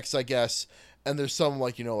aspects, I guess, and there's some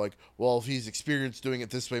like, well, if he's experienced doing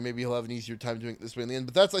it this way, maybe he'll have an easier time doing it this way in the end.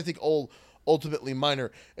 But that's, I think, ultimately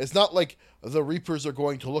minor. It's not like the Reapers are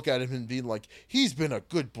going to look at him and be like, he's been a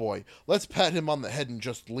good boy, let's pat him on the head and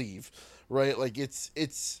just leave, right? Like it's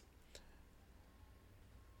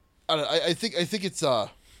I think it's a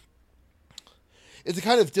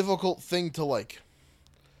kind of difficult thing to like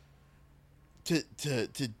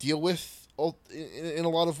to deal with in a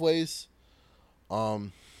lot of ways. I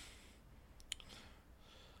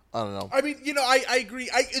don't know. I mean, I agree.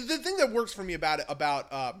 The thing that works for me about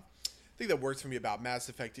Mass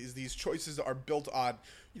Effect is these choices are built on,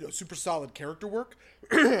 super solid character work.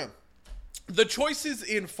 The choices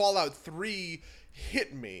in Fallout 3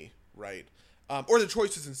 hit me, right? Or the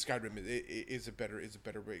choices in Skyrim is a better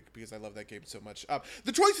way, because I love that game so much.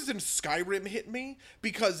 The choices in Skyrim hit me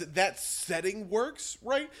because that setting works,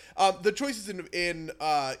 right? The choices in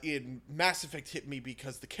Mass Effect hit me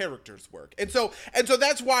because the characters work, and so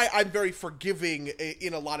that's why I'm very forgiving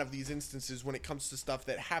in a lot of these instances when it comes to stuff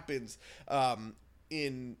that happens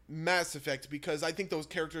in Mass Effect, because I think those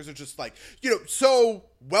characters are just like, so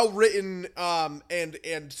well written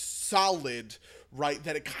and solid, right,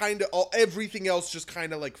 that it kind of everything else just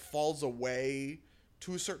kind of like falls away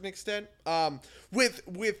to a certain extent.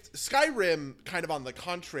 With Skyrim, kind of on the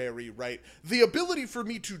contrary, right, the ability for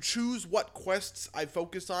me to choose what quests I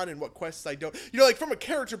focus on and what quests I don't, like from a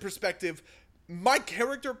character perspective, my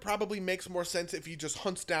character probably makes more sense if he just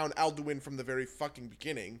hunts down Alduin from the very fucking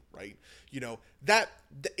beginning, right? That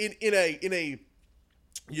in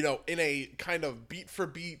a kind of beat for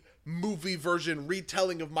beat movie version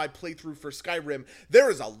retelling of my playthrough for Skyrim,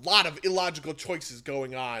 there is a lot of illogical choices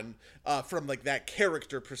going on from like that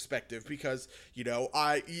character perspective, because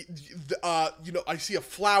I see a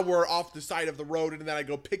flower off the side of the road and then I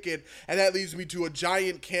go pick it, and that leads me to a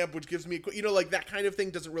giant camp, which gives me like that kind of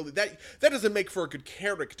thing doesn't really that doesn't make for a good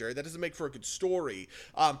character, that doesn't make for a good story.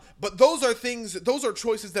 But those are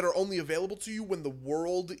choices that are only available to you when the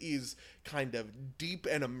world is kind of deep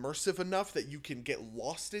and immersive enough that you can get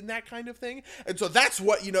lost in that kind of thing. And so that's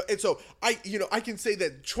what, and so I can say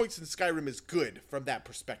that choice in Skyrim is good from that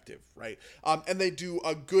perspective, right? And they do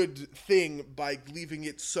a good thing by leaving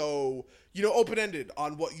it so, open-ended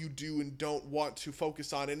on what you do and don't want to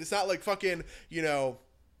focus on. And it's not like fucking,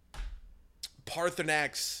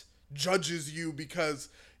 Paarthurnax judges you because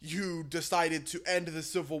you decided to end the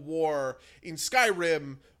Civil War in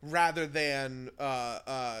Skyrim rather than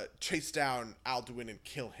chase down Alduin and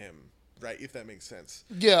kill him, right? If that makes sense.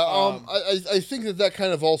 Yeah, I think that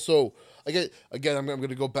kind of also, again, I'm going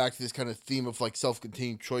to go back to this kind of theme of like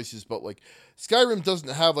self-contained choices, but like Skyrim doesn't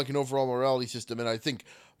have like an overall morality system, and I think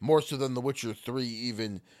more so than The Witcher 3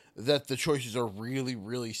 even, that the choices are really,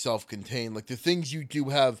 really self-contained. Like the things you do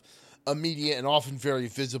have immediate and often very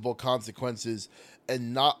visible consequences,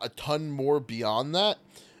 and not a ton more beyond that.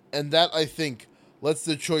 And that, I think, lets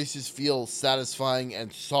the choices feel satisfying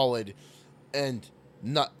and solid, and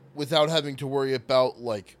not without having to worry about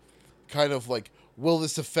like kind of like, will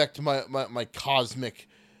this affect my cosmic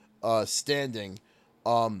standing.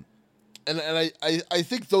 And I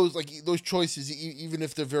think those choices, even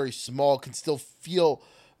if they're very small, can still feel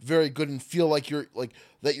very good and feel like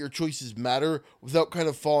that your choices matter without kind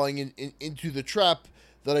of falling into the trap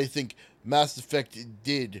that I think Mass Effect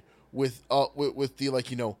did with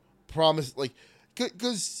the promise, like,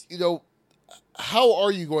 because how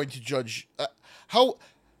are you going to judge how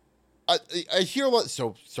I hear a lot.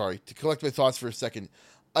 So sorry, to collect my thoughts for a second,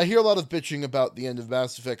 I hear a lot of bitching about the end of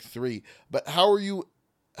Mass Effect 3, but how are you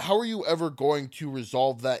ever going to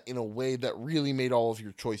resolve that in a way that really made all of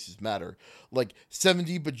your choices matter? Like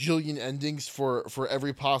 70 bajillion endings for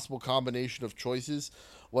every possible combination of choices.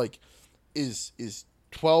 Like, is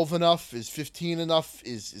 12 enough? Is 15 enough?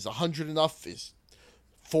 Is 100 enough? Is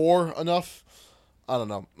 4 enough? I don't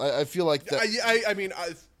know. I feel like that. I mean,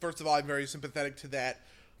 first of all, I'm very sympathetic to that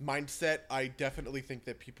mindset. I definitely think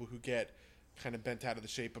that people who get kind of bent out of the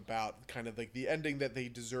shape about kind of like the ending that they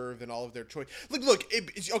deserve and all of their choice. Look,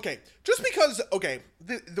 okay, just because, okay,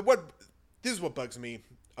 this is what bugs me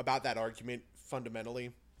about that argument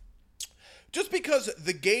fundamentally. Just because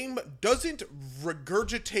the game doesn't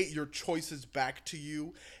regurgitate your choices back to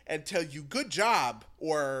you and tell you good job,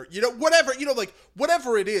 or, whatever, like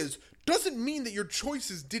whatever it is, doesn't mean that your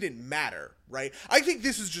choices didn't matter, right? I think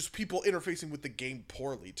this is just people interfacing with the game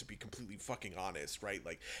poorly, to be completely fucking honest, right?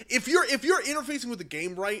 Like, if you're interfacing with the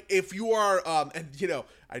game right, if you are,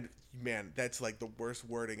 man, that's like the worst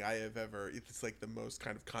wording I have ever, it's like the most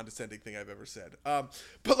kind of condescending thing I've ever said.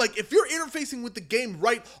 But like, if you're interfacing with the game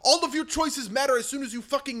right, all of your choices matter as soon as you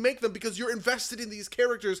fucking make them, because you're invested in these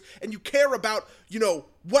characters and you care about,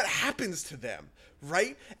 what happens to them,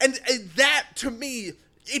 right? And that, to me,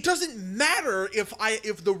 it doesn't matter if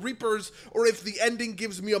the Reapers, or if the ending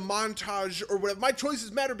gives me a montage or whatever. My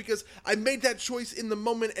choices matter because I made that choice in the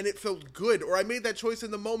moment and it felt good, or I made that choice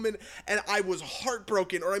in the moment and I was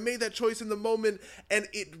heartbroken, or I made that choice in the moment and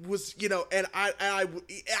it was, and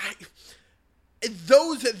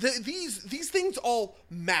these things all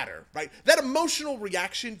matter, right? That emotional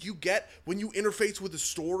reaction you get when you interface with the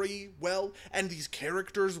story well, and these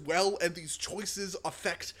characters well, and these choices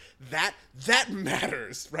affect that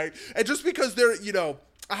matters, right? And just because they're, God,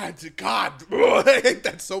 I hate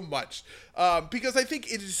that so much. Because I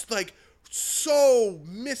think it is like so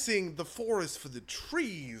missing the forest for the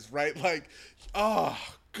trees, right? Like, oh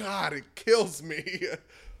God, it kills me.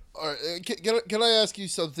 All right, can I ask you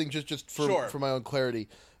something just for my own clarity?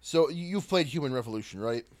 So you've played Human Revolution,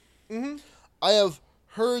 right? Mm-hmm. I have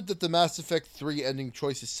heard that the Mass Effect 3 ending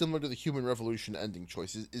choice is similar to the Human Revolution ending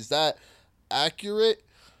choice. Is that accurate?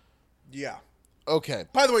 Yeah. Okay.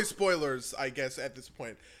 By the way, spoilers, I guess, at this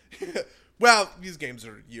point. Well, these games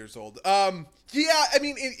are years old. Yeah, I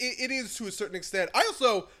mean, it is to a certain extent. I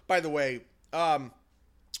also, by the way,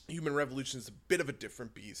 Human Revolution is a bit of a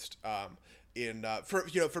different beast.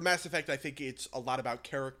 For Mass Effect, I think it's a lot about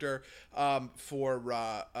character. For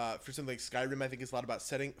something like Skyrim, I think it's a lot about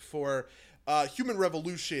setting. For Human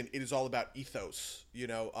Revolution, it is all about ethos,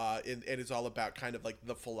 and it is all about kind of like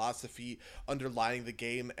the philosophy underlying the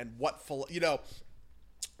game, and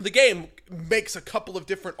the game makes a couple of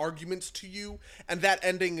different arguments to you, and that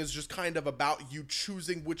ending is just kind of about you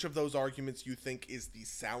choosing which of those arguments you think is the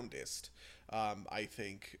soundest. I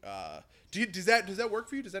think. Does that work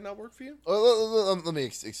for you? Does that not work for you? Let me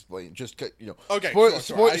explain. Just Okay.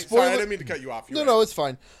 Sorry, I didn't mean to cut you off. No, it's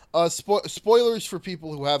fine. Spoilers for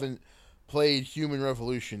people who haven't played Human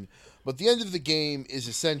Revolution. But the end of the game is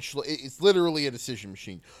essentially, it's literally a decision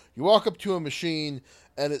machine. You walk up to a machine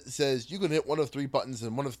and it says you can hit one of 3 buttons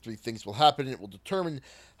and one of 3 things will happen. And it will determine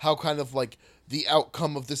how kind of like the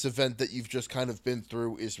outcome of this event that you've just kind of been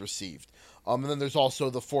through is received. And then there's also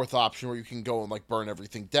the 4th option where you can go and like burn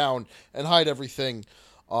everything down and hide everything.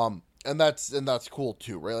 And that's cool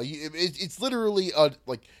too, right? Like it's literally a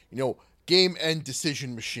game end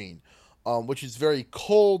decision machine, which is very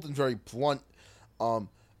cold and very blunt.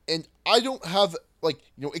 And I don't have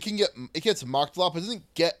it gets mocked a lot, but it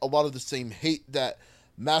doesn't get a lot of the same hate that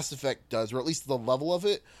Mass Effect does, or at least the level of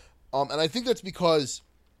it. And I think that's because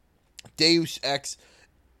Deus Ex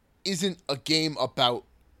isn't a game about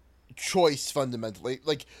choice fundamentally.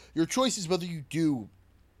 Like, your choice is whether you do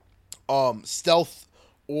stealth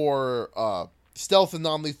and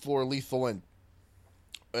non-lethal, or lethal and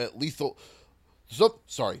lethal.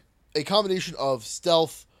 Sorry, a combination of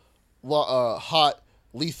stealth, hot,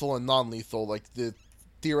 lethal, and non-lethal. Like,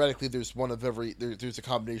 theoretically, there's one of every. There's a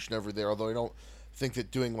combination over there. Although I don't think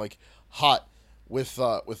that doing like hot with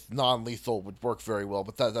non-lethal would work very well.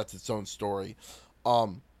 But that's its own story.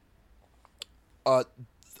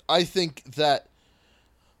 I think that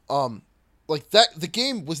the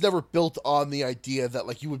game was never built on the idea that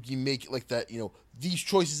like you would be making like that, these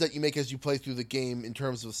choices that you make as you play through the game in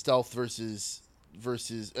terms of stealth versus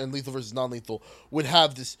and lethal versus non-lethal would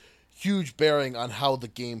have this huge bearing on how the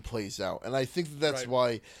game plays out. And I think that's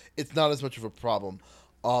why it's not as much of a problem.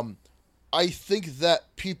 I think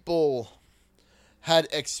that people had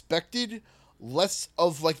expected less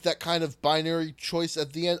of like that kind of binary choice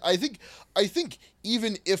at the end. I think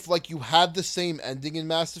even if like you had the same ending in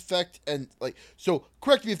Mass Effect, and like, so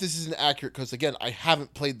correct me if this isn't accurate, because again, I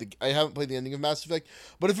haven't played the ending of Mass Effect,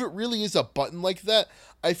 but if it really is a button like that,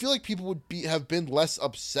 I feel like people would have been less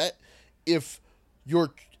upset if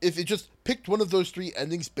it just picked one of those 3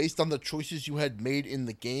 endings based on the choices you had made in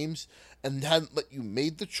the games and hadn't let you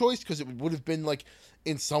made the choice, because it would have been like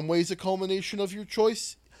in some ways a culmination of your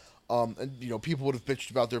choice. And people would have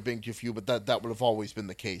bitched about there being too few, but that would have always been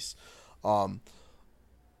the case.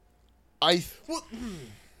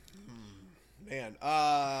 Man,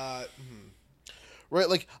 Right,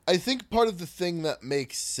 like I think part of the thing that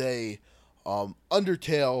makes, say,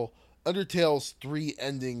 Undertale's three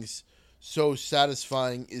endings so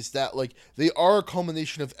satisfying is that like they are a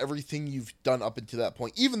culmination of everything you've done up until that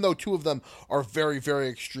point. Even though two of them are very, very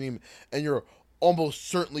extreme, and you're almost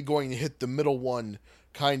certainly going to hit the middle one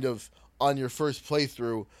kind of on your first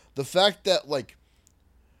playthrough, the fact that like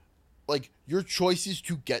your choices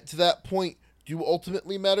to get to that point do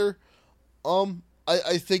ultimately matter.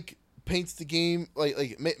 I think paints the game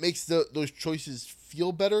makes those choices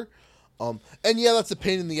feel better. And yeah, that's a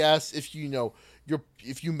pain in the ass if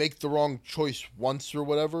if you make the wrong choice once or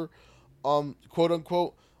whatever, quote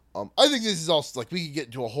unquote. I think this is also like we could get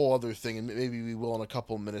into a whole other thing, and maybe we will in a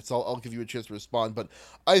couple of minutes. I'll give you a chance to respond, but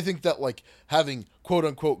I think that like having quote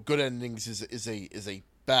unquote good endings is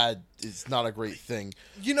not a great thing.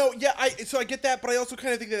 Yeah, I get that, but I also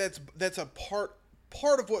kind of think that that's a part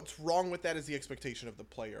of what's wrong with that is the expectation of the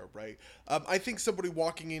player, right? I think somebody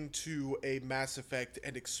walking into a Mass Effect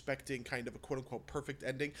and expecting kind of a quote-unquote perfect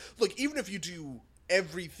ending, look, even if you do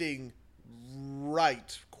everything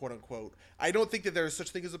right, quote-unquote, I don't think that there is such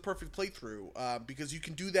thing as a perfect playthrough, because you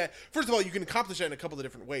can do that. First of all, you can accomplish that in a couple of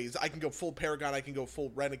different ways. I can go full Paragon, I can go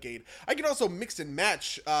full Renegade. I can also mix and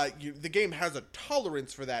match. The game has a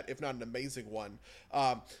tolerance for that, if not an amazing one,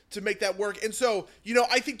 to make that work. And so,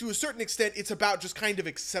 I think to a certain extent, it's about just kind of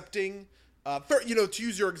accepting, to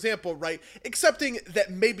use your example, right? Accepting that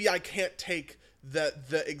maybe I can't take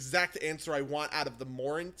the exact answer I want out of the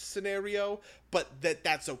Morant scenario, but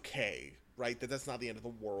that's okay, right? That's not the end of the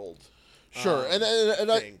world. Sure, and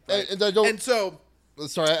thing, right? I don't. And so,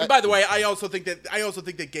 sorry. And by the way, I also think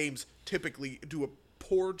that games typically do a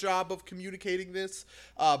poor job of communicating this.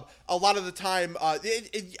 A lot of the time,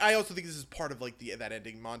 I also think this is part of like that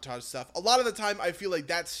ending montage stuff. A lot of the time, I feel like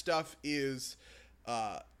that stuff is,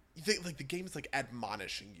 like the game is like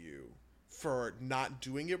admonishing you for not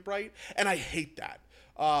doing it right, and I hate that.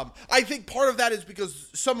 I think part of that is because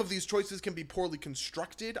some of these choices can be poorly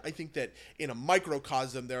constructed. I think that in a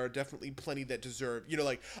microcosm, there are definitely plenty that deserve,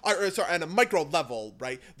 on a micro level,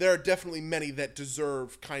 right? There are definitely many that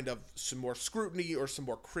deserve kind of some more scrutiny or some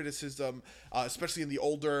more criticism, especially in the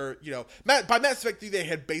older, by Mass Effect 3, they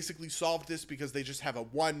had basically solved this because they just have a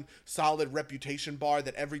one solid reputation bar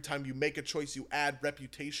that every time you make a choice, you add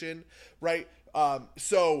reputation, right?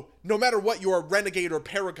 So no matter what your Renegade or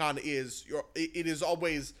Paragon is, it is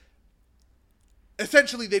always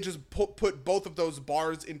essentially they just put both of those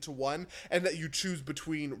bars into one, and that you choose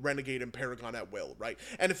between Renegade and Paragon at will, right?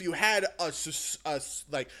 And if you had a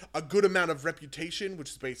good amount of reputation,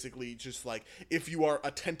 which is basically just like if you are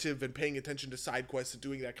attentive and paying attention to side quests and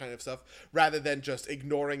doing that kind of stuff, rather than just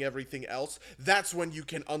ignoring everything else, that's when you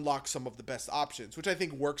can unlock some of the best options, which I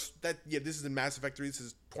think works. This is in Mass Effect 3. This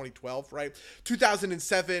is 2012, right?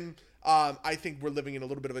 2007. I think we're living in a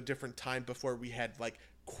little bit of a different time before we had like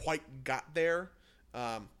quite got there.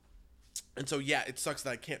 And so, yeah, it sucks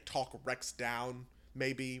that I can't talk Rex down,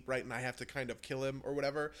 maybe, right? And I have to kind of kill him or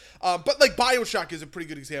whatever. But like BioShock is a pretty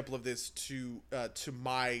good example of this to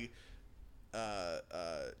my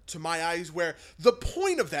eyes, where the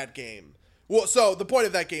point of that game,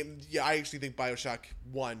 yeah, I actually think BioShock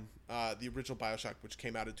 1, the original BioShock, which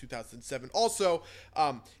came out in 2007, also,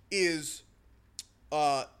 is,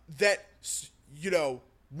 that,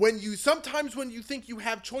 when you think you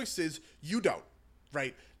have choices, you don't.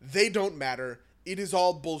 Right? They don't matter. It is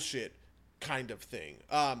all bullshit, kind of thing.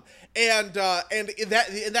 And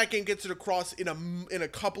that game gets it across in a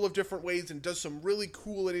couple of different ways and does some really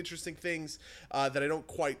cool and interesting things that I don't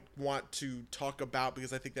quite want to talk about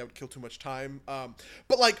because I think that would kill too much time.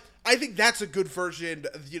 But like I think that's a good version.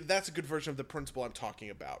 That's a good version of the principle I'm talking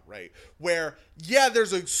about, right? Where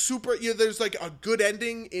there's there's like a good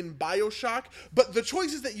ending in BioShock, but the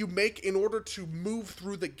choices that you make in order to move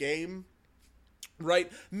through the game.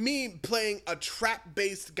 Right? Me playing a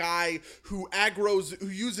trap-based guy who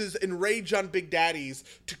uses Enrage on Big Daddies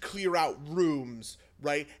to clear out rooms,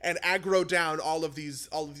 right? And aggro down all of these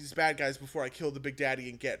bad guys before I kill the Big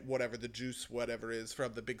Daddy and get whatever the juice, whatever is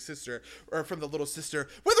from the big sister or from the little sister.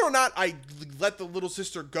 Whether or not I let the little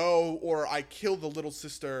sister go or I kill the little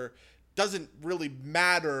sister doesn't really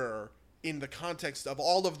matter in the context of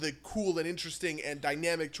all of the cool and interesting and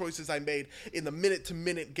dynamic choices I made in the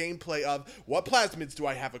minute-to-minute gameplay of what plasmids do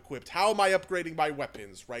I have equipped? How am I upgrading my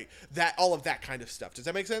weapons, right? All of that kind of stuff. Does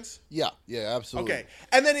that make sense? Yeah, absolutely. Okay.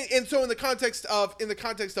 And then so in the context of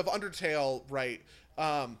Undertale, right?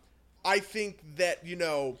 I think that,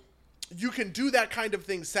 you can do that kind of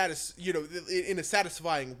thing in a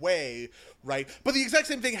satisfying way right? But the exact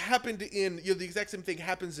same thing happened in, the exact same thing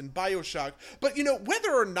happens in BioShock. But,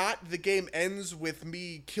 whether or not the game ends with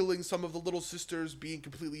me killing some of the little sisters, being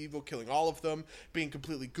completely evil, killing all of them, being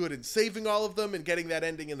completely good and saving all of them, and getting that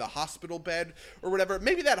ending in the hospital bed or whatever,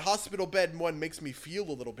 maybe that hospital bed one makes me feel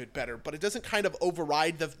a little bit better, but it doesn't kind of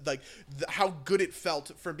override how good it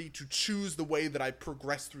felt for me to choose the way that I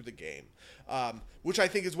progress through the game. Which I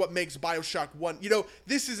think is what makes BioShock 1,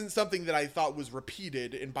 this isn't something that I thought was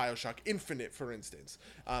repeated in BioShock Infinite, for instance,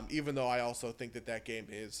 even though I also think that game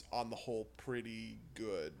is, on the whole, pretty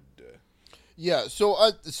good. Yeah,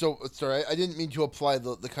 so sorry, I didn't mean to apply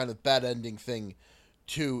the kind of bad ending thing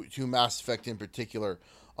to Mass Effect in particular.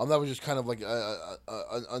 That was just kind of like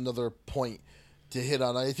another point to hit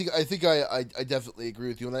on. I think I definitely agree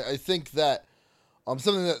with you, and I think that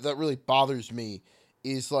something that really bothers me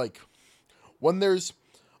is like when there's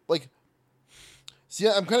like, see,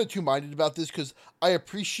 I'm kind of two-minded about this because I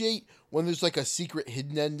appreciate when there's like a secret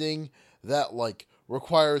hidden ending that like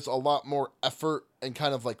requires a lot more effort and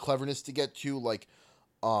kind of like cleverness to get to, like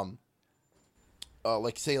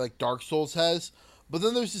say like Dark Souls has. But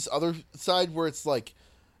then there's this other side where it's like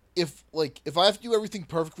if I have to do everything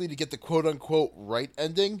perfectly to get the quote unquote right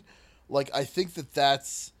ending, like I think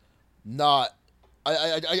that's not.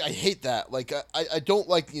 I hate that. Like I don't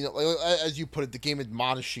like, like, as you put it, the game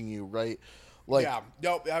admonishing you, right? Like, yeah,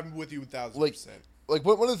 no, I'm with you 1,000%. Like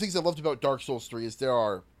one of the things I loved about Dark Souls 3 is there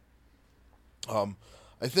are,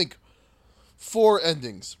 I think, 4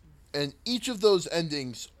 endings, and each of those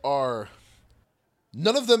endings are,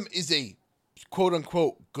 none of them is a quote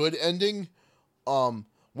unquote good ending. One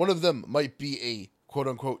of them might be a quote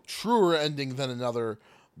unquote truer ending than another,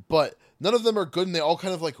 but none of them are good, and they all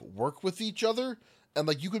kind of like work with each other. And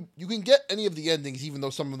like you can get any of the endings, even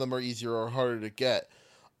though some of them are easier or harder to get,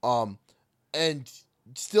 and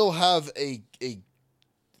still have a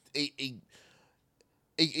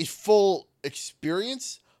full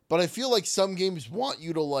experience. But I feel like some games want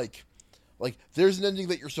you to like there's an ending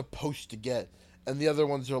that you're supposed to get, and the other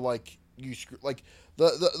ones are like like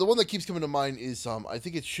the one that keeps coming to mind is I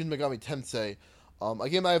think it's Shin Megami Tensei, a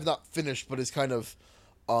game I have not finished but is kind of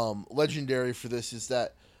legendary for this, is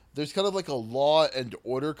that there's kind of like a law and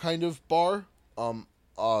order kind of bar,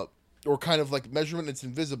 or kind of like measurement. It's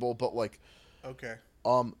invisible, but like, okay.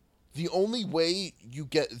 The only way you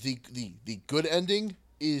get the good ending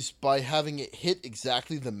is by having it hit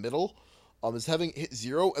exactly the middle, is having it hit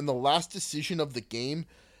 0, and the last decision of the game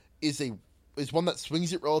is one that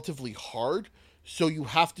swings it relatively hard, so you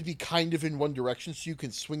have to be kind of in one direction so you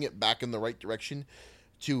can swing it back in the right direction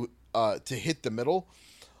to hit the middle.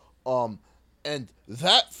 And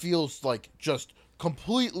that feels like just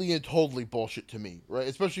completely and totally bullshit to me, right?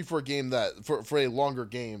 Especially for a game for a longer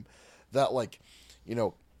game that, like,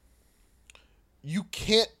 you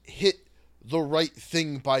can't hit the right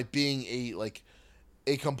thing by being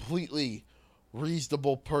a completely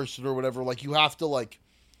reasonable person or whatever. Like, you have to like,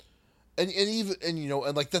 and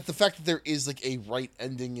like that, the fact that there is like a right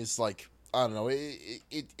ending is like, I don't know,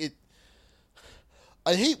 it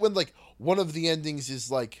I hate when like one of the endings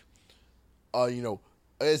is like,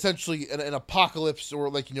 essentially an apocalypse, or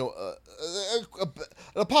like, an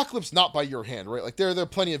apocalypse not by your hand, right? Like there are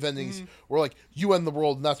plenty of endings where like you end the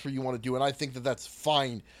world and that's what you want to do, and I think that that's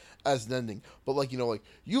fine as an ending. But like, like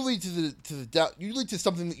you lead you lead to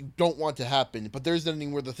something that you don't want to happen, but there's an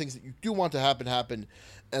ending where the things that you do want to happen,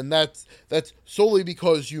 and that's solely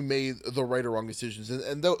because you made the right or wrong decisions,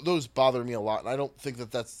 and those bother me a lot, and I don't think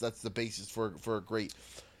that that's the basis for a great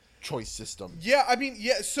choice system. Yeah, I mean,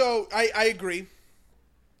 yeah, so I agree.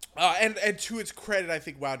 And to its credit, I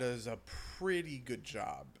think WoW does a pretty good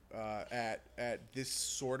job at this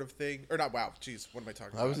sort of thing. Or not WoW, jeez, what am I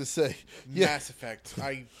talking about? I was just say, Mass Effect.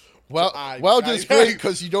 WoW does great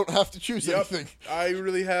because you don't have to choose anything. I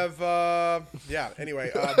really have,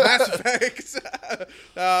 anyway, Mass Effect.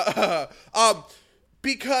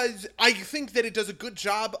 Because I think that it does a good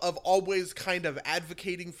job of always kind of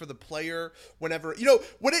advocating for the player whenever,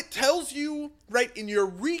 when it tells you, right, in your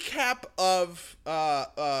recap of,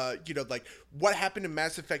 like what happened in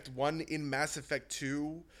Mass Effect 1 in Mass Effect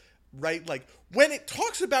 2, right? Like when it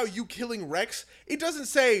talks about you killing Rex, it doesn't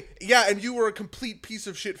say, yeah, and you were a complete piece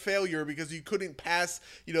of shit failure because you couldn't pass,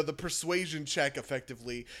 the persuasion check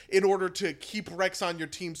effectively in order to keep Rex on your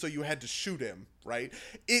team, so you had to shoot him, right?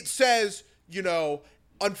 It says,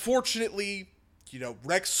 unfortunately,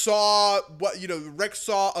 Rex saw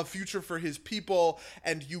a future for his people,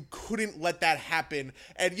 and you couldn't let that happen.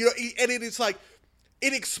 And, and it is like,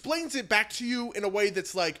 it explains it back to you in a way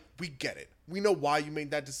that's like, we get it. we know why you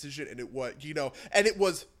made that decision, and it was, and it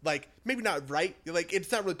was like maybe not right, like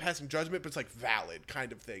it's not really passing judgment, but it's like valid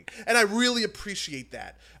kind of thing, and I really appreciate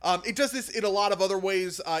that. It does this in a lot of other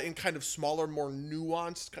ways, in kind of smaller, more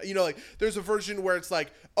nuanced, like there's a version where it's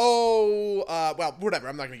like, well, whatever,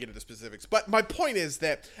 I'm not gonna get into specifics, but my point is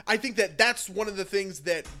that I think that that's one of the things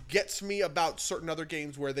that gets me about certain other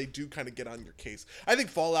games where they do kind of get on your case. I think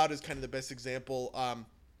Fallout is kind of the best example.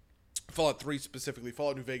 Fallout 3 specifically,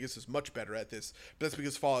 Fallout New Vegas is much better at this, but that's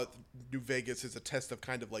because Fallout New Vegas is a test of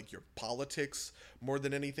kind of like your politics more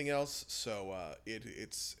than anything else, so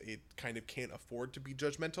it kind of can't afford to be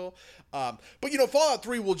judgmental. But Fallout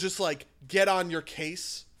 3 will just like get on your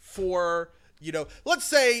case for, let's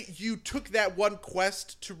say you took that one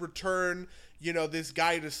quest to return this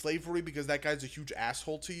guy to slavery because that guy's a huge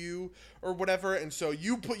asshole to you or whatever, and so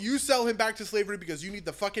you sell him back to slavery because you need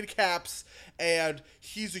the fucking caps, and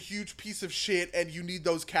he's a huge piece of shit, and you need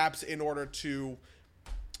those caps in order to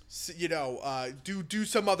do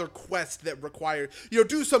some other quest that require,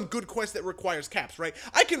 do some good quest that requires caps, right?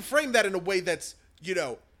 I can frame that in a way that's,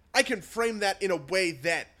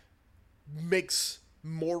 that makes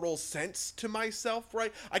moral sense to myself,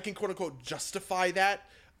 right? I can quote unquote justify that.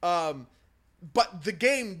 But the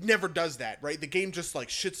game never does that, right? The game just like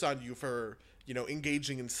shits on you for,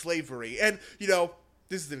 engaging in slavery. And,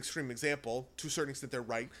 this is an extreme example. To a certain extent, they're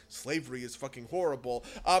right. Slavery is fucking horrible.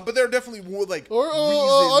 But there are definitely reasons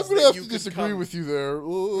I'm gonna have to disagree with you there.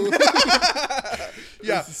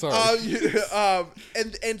 Yeah. Sorry.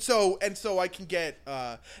 And so I can get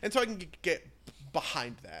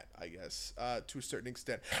behind that, I guess, to a certain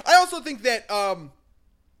extent. I also think that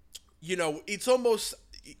it's almost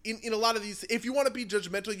in a lot of these, if you want to be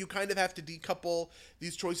judgmental, you kind of have to decouple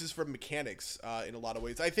these choices from mechanics in a lot of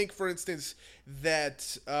ways. I think, for instance,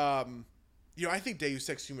 that I think Deus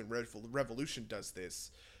Ex Human Revolution does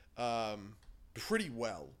this pretty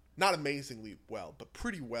well. Not amazingly well, but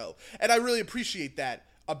pretty well. And I really appreciate that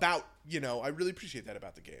about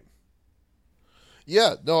the game.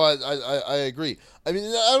 Yeah, no, I agree. I mean,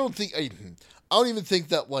 I don't even think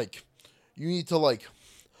that like you need to like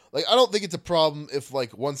I don't think it's a problem if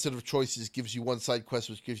like one set of choices gives you one side quest,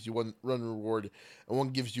 which gives you one run reward, and one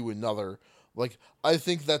gives you another. Like I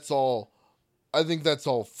think that's all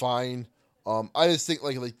fine. I just think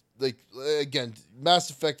like again, Mass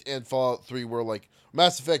Effect and Fallout 3 were like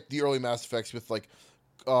Mass Effect, the early Mass Effects with like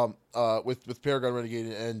with Paragon Renegade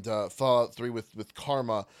and Fallout 3 with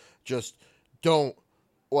Karma just don't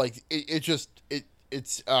like it.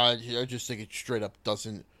 I just think it straight up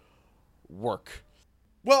doesn't work.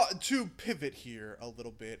 Well, to pivot here a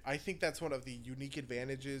little bit, I think that's one of the unique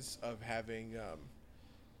advantages of having,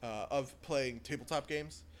 of playing tabletop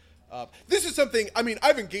games. This is something, I mean,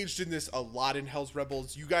 I've engaged in this a lot in Hell's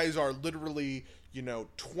Rebels. You guys are literally,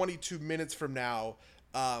 22 minutes from now,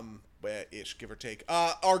 ish, give or take,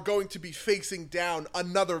 are going to be facing down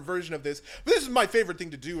another version of this. But this is my favorite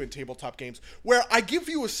thing to do in tabletop games, where I give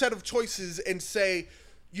you a set of choices and say,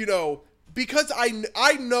 because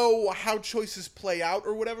I know how choices play out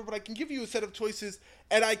or whatever, but I can give you a set of choices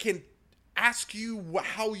and I can ask you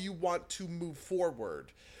how you want to move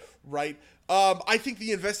forward, right? I think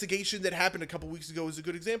the investigation that happened a couple weeks ago is a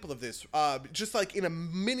good example of this. Just like in a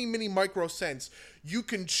mini micro sense, you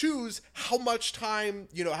can choose how much time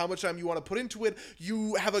you want to put into it.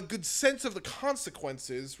 You have a good sense of the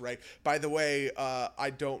consequences, right? By the way, do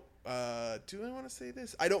I want to say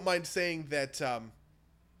this? I don't mind saying that,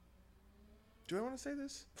 do I want to say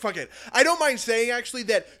this? Fuck it. I don't mind saying, actually,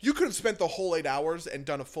 that you could have spent the whole 8 hours and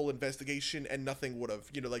done a full investigation and nothing would have,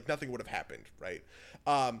 nothing would have happened, right?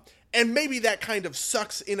 And maybe that kind of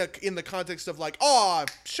sucks in the context of like, oh,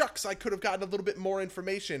 shucks, I could have gotten a little bit more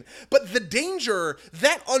information. But the danger,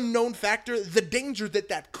 that unknown factor, the danger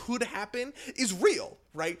that could happen is real,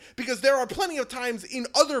 right? Because there are plenty of times in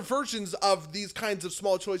other versions of these kinds of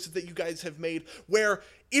small choices that you guys have made where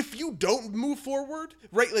if you don't move forward,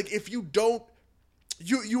 right? Like if you don't,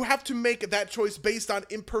 you have to make that choice based on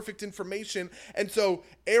imperfect information, and so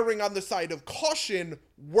erring on the side of caution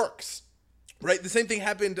works, right? The same thing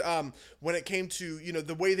happened when it came to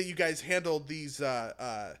the way that you guys handled these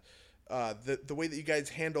the way that you guys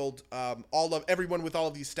handled everyone with all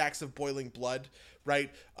of these stacks of boiling blood, right?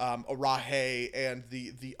 Arahe and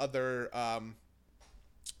the other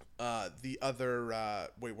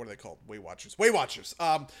wait, what are they called? Weight Watchers.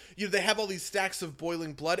 They have all these stacks of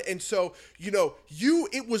boiling blood, and so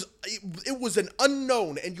it was an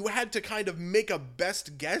unknown, and you had to kind of make a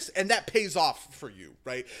best guess, and that pays off for you,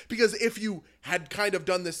 right? Because if you had kind of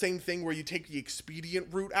done the same thing where you take the expedient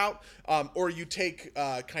route out, or you take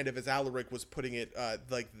kind of, as Alaric was putting it,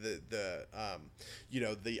 like the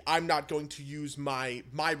I'm not going to use my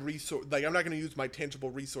resource, like I'm not going to use my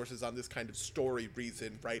tangible resources on this kind of story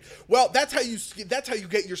reason, right? Well, that's how you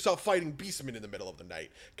get yourself fighting beastmen in the middle of the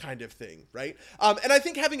night, kind of thing, right? And I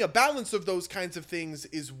think having a balance of those kinds of things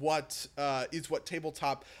is what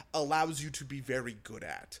tabletop allows you to be very good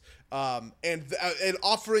at. And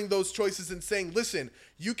offering those choices and saying, listen,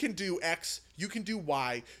 you can do X, you can do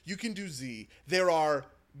Y, you can do Z. There are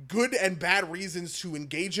good and bad reasons to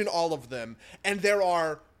engage in all of them, and there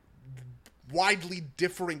are widely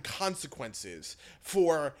differing consequences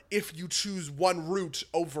for if you choose one route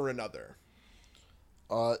over another.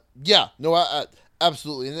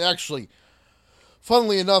 Absolutely. And actually,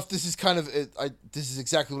 funnily enough, this is kind of this is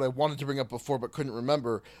exactly what I wanted to bring up before but couldn't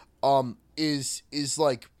remember. Is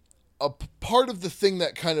like a part of the thing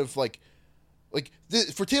that kind of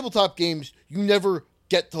for tabletop games, you never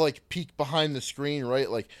get to like peek behind the screen, right?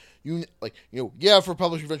 For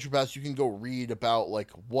Publisher Venture Pass, you can go read about like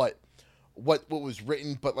what was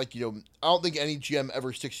written, but I don't think any GM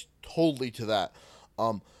ever sticks totally to that.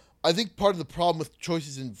 I think part of the problem with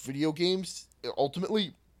choices in video games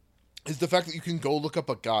ultimately is the fact that you can go look up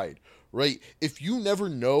a guide, right? If you never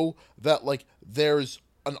know that there's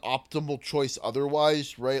an optimal choice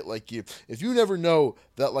otherwise, right? If you never know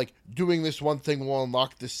that doing this one thing will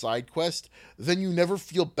unlock this side quest, then you never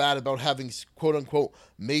feel bad about having quote unquote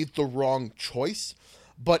made the wrong choice.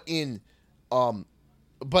 But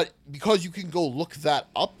because you can go look that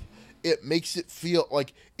up, it makes it feel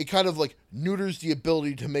like it kind of neuters the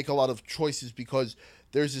ability to make a lot of choices, because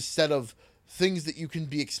there's a set of things that you can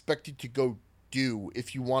be expected to go do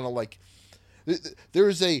if you want to there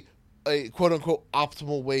is a quote-unquote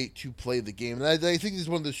optimal way to play the game. And I think this is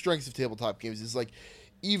one of the strengths of tabletop games, is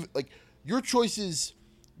even your choices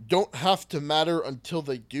don't have to matter until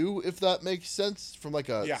they do, if that makes sense from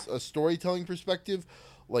a storytelling perspective.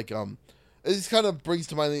 This kind of brings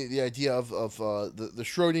to mind the idea of the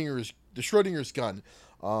Schrodinger's gun,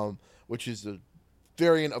 which is a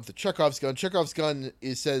variant of the Chekhov's gun. Chekhov's gun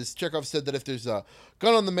Chekhov said that if there's a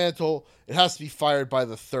gun on the mantle, it has to be fired by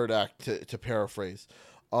the third act, to paraphrase.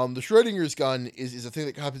 The Schrodinger's gun is a thing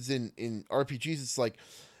that happens in RPGs. It's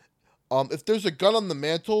if there's a gun on the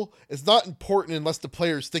mantle, it's not important unless the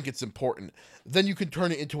players think it's important. Then you can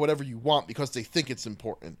turn it into whatever you want because they think it's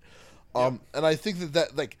important. And I think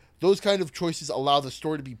that those kind of choices allow the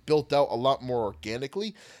story to be built out a lot more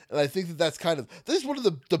organically. And I think that's this is one of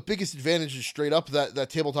the biggest advantages straight up that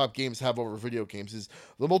tabletop games have over video games, is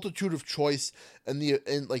the multitude of choice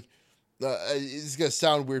it's gonna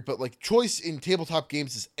sound weird, but choice in tabletop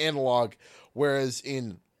games is analog,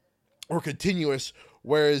 or continuous,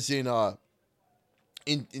 whereas in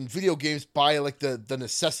video games, by the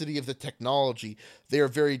necessity of the technology, they are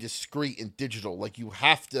very discrete and digital. You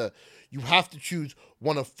have to choose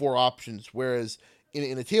one of four options, whereas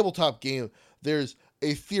in a tabletop game, there's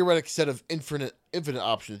a theoretic set of infinite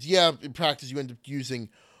options. Yeah, in practice, you end up using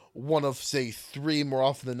one of, say, three more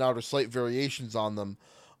often than not, or slight variations on them.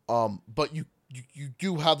 But you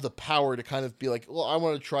do have the power to kind of be well, I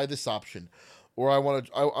want to try this option, or I want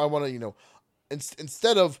to,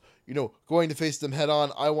 instead of, going to face them head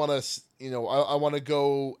on, I want to, I want to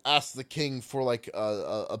go ask the king for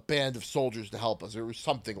a band of soldiers to help us, or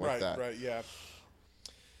something like that. Right, yeah.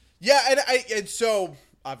 Yeah, and so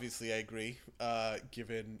obviously I agree,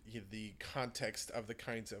 given the context of the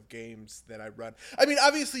kinds of games that I run. I mean,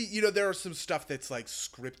 obviously, there are some stuff that's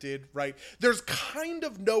scripted, right? There's kind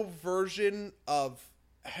of no version of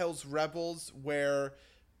Hell's Rebels where,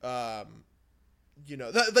 for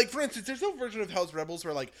instance, there's no version of Hell's Rebels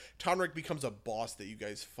where Tonrik becomes a boss that you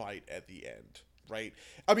guys fight at the end, right?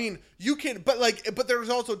 I mean, you can, but there's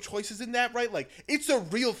also choices in that, right? It's a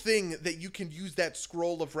real thing that you can use that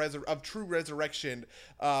scroll of true resurrection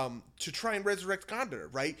to try and resurrect Gondor,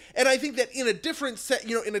 right? And I think that in a different set,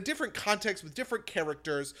 in a different context with different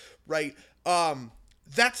characters, right?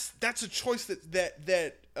 That's a choice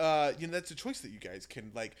that's a choice that you guys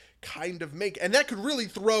can kind of make, and that could really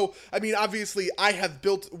throw. I mean, obviously, I have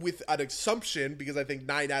built with an assumption, because I think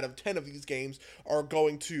 9 out of 10 of these games are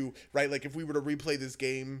going to, right. If we were to replay this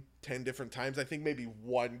game 10 different times, I think maybe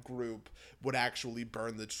one group would actually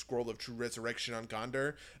burn the scroll of true resurrection on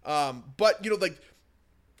Gondor. But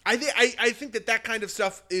I think that kind of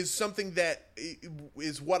stuff is something that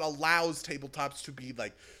is what allows tabletops to be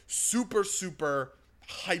super, super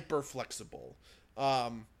hyper flexible,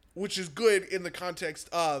 which is good in the context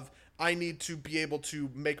of I need to be able to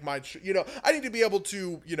make I need to be able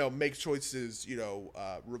to, make choices,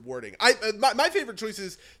 rewarding. My favorite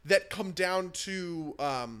choices that come down to,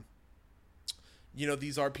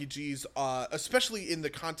 these RPGs, especially in the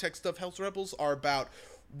context of Hell's Rebels, are about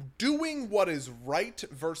doing what is right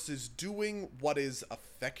versus doing what is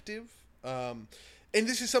effective. And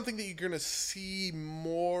this is something that you're going to see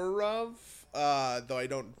more of. Though I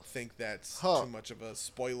don't think that's too much of a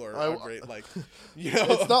spoiler.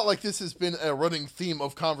 It's not like this has been a running theme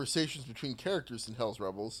of conversations between characters in Hell's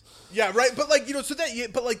Rebels. Yeah, right. But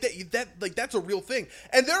that's a real thing.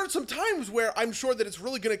 And there are some times where I'm sure that it's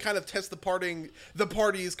really going to kind of test the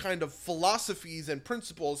party's kind of philosophies and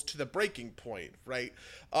principles to the breaking point, right?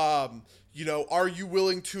 Are you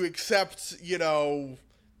willing to accept, the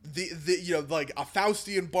like a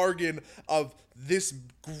Faustian bargain of this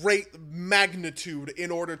great magnitude in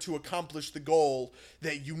order to accomplish the goal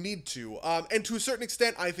that you need to. And to a certain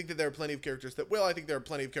extent, I think that there are plenty of characters that will. I think there are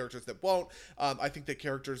plenty of characters that won't. I think that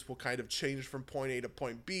characters will kind of change from point A to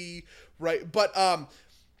point B, right? But,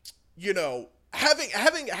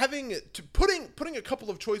 putting a couple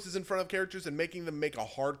of choices in front of characters and making them make a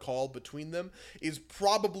hard call between them is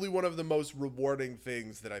probably one of the most rewarding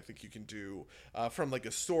things that I think you can do from like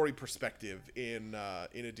a story perspective in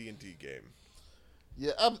a D&D game.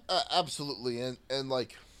 Yeah, absolutely, and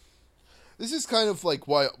like, this is kind of like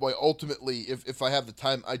why ultimately, if I have the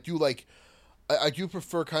time, I do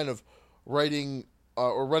prefer kind of writing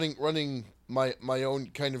or running my own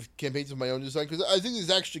kind of campaigns of my own design, because I think it's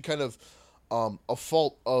actually kind of a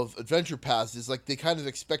fault of adventure paths is like they kind of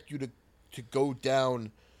expect you to go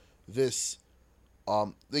down this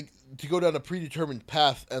to go down a predetermined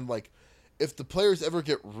path, and like if the players ever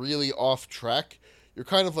get really off track, you're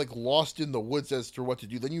kind of like lost in the woods as to what to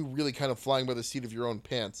do. Then you really kind of flying by the seat of your own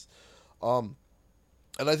pants. And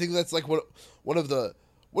I think that's like one of the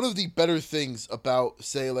better things about,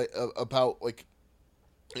 say, like about like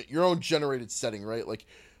your own generated setting, right? Like,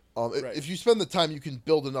 right. If you spend the time, you can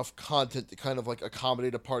build enough content to kind of like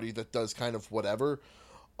accommodate a party that does kind of whatever.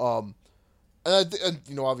 And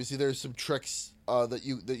obviously there's some tricks that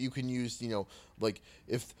you can use. Like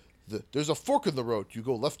if there's a fork in the road, you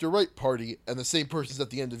go left or right, party, and the same person's at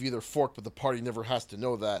the end of either fork, but the party never has to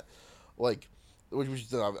know that. Like, which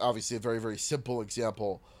is obviously a very, very simple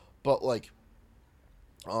example, but like,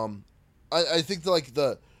 I think that like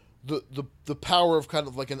the power of kind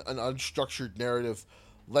of like an unstructured narrative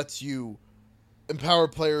lets you empower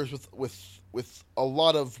players with a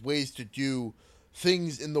lot of ways to do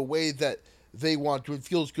things in the way that they want to. It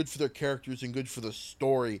feels good for their characters and good for the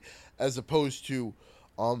story, as opposed to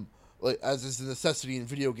like, as is the necessity in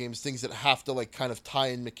video games, things that have to like kind of tie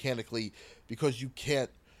in mechanically, because you can't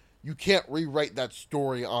rewrite that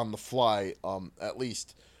story on the fly. At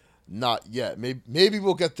least not yet. Maybe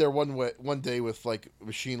we'll get there one day with like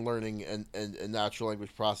machine learning and natural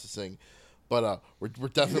language processing, but we're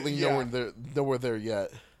definitely nowhere there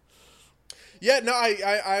yet. Yeah, no,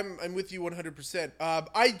 I'm with you 100%.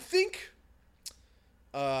 I think.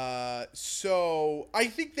 So I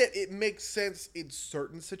think that it makes sense in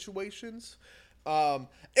certain situations. A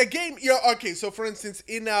game, okay, so for instance,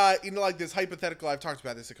 in like this hypothetical, I've talked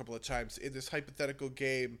about this a couple of times, in this hypothetical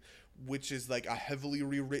game, which is like a heavily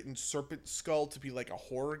rewritten Serpent Skull to be like a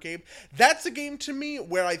horror game, that's a game to me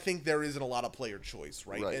where I think there isn't a lot of player choice,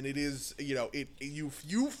 right? And it is,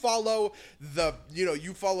 you follow the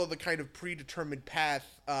kind of predetermined path,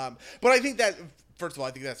 but I think that, first of all,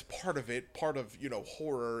 I think that's part of it. Part of,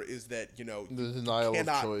 horror is that, the denial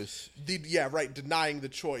of choice. Denying the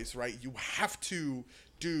choice, right? You have to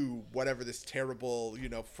do whatever this terrible,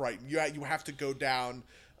 frighten. You have to go down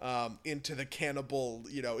into the cannibal,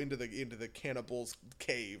 into the cannibal's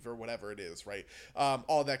cave or whatever it is, right?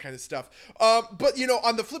 All that kind of stuff. But,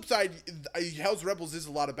 on the flip side, Hell's Rebels is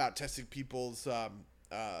a lot about testing people's, or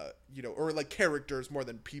like characters more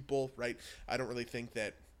than people, right? I don't really think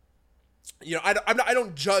that, I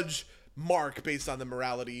don't judge Mark based on the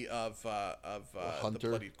morality of the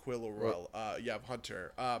bloodied Quill Royal, of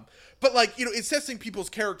Hunter. But like, it's testing people's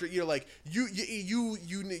character. Like you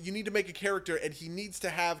need to make a character, and he needs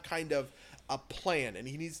to have kind of a plan, and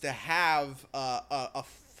he needs to have a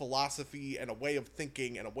philosophy and a way of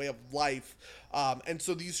thinking and a way of life. And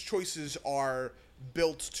so these choices are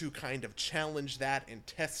built to kind of challenge that and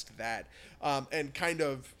test that, and kind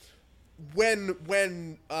of when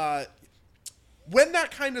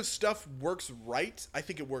that kind of stuff works right, I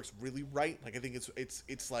think it works really right. Like, I think it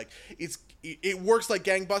works like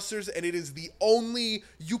gangbusters, and it is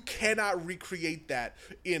you cannot recreate that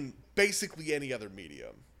in basically any other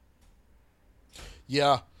medium.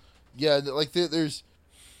 Yeah, like there's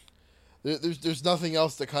there's nothing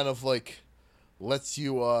else that kind of like lets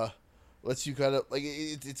you kind of like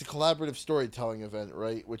it's a collaborative storytelling event,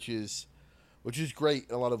 right? Which is great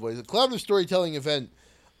in a lot of ways. A collaborative storytelling event,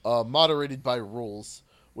 moderated by rules,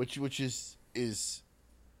 which is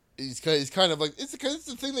kind of like it's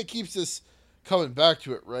the thing that keeps us coming back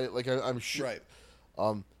to it, right? Like I'm sure, Right.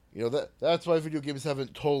 that's why video games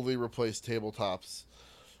haven't totally replaced tabletops.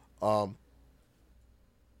 Um,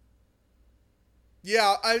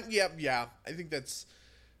 Yeah. I think that's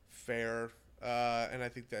fair, and I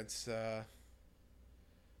think that's I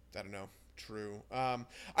don't know, true.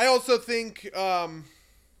 I also think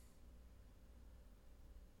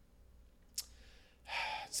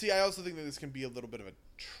see, I also think that this can be a little bit of a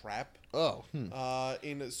trap. oh,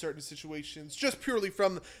 In certain situations, just purely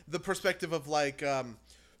from the perspective of like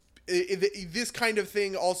this kind of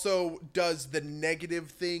thing also does the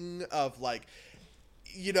negative thing of like,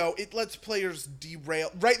 it lets players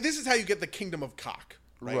derail. Right, this is how you get the Kingdom of Cock,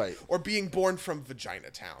 right. or being born from Vagina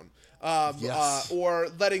Town, Yes. or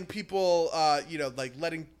letting people, like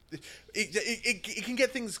letting. It can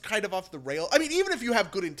get things kind of off the rail. I mean, even if you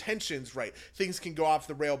have good intentions, right, things can go off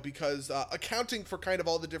the rail because accounting for kind of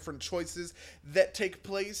all the different choices that take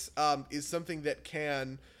place is something that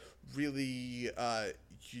can really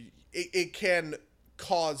it can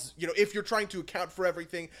cause, if you're trying to account for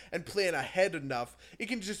everything and plan ahead enough, it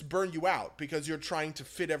can just burn you out because you're trying to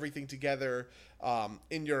fit everything together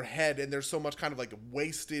in your head, and there's so much kind of like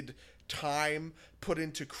wasted time put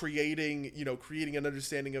into creating an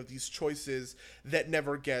understanding of these choices that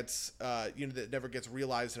never gets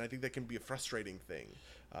realized, and I think that can be a frustrating thing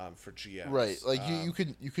for GMs. Right, like you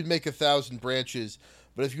could make 1,000 branches,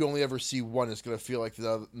 but if you only ever see one, it's gonna feel like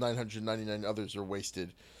the 999 others are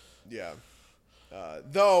wasted. Yeah.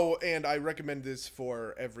 Though, and I recommend this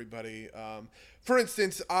for everybody. For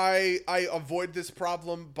instance, I avoid this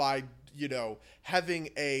problem by having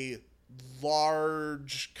a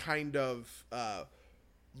large kind of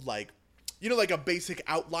like like a basic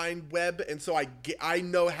outline web, and so I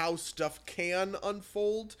know how stuff can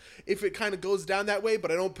unfold if it kind of goes down that way,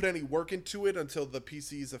 but I don't put any work into it until the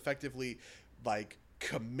PCs effectively like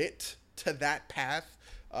commit to that path,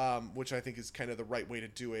 which I think is kind of the right way to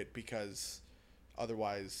do it, because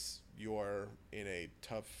otherwise you're in a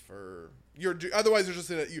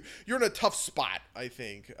you're in a tough spot, I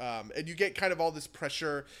think, and you get kind of all this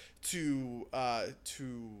pressure to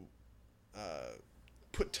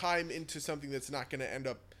put time into something that's not going to end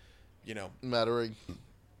up Mattering.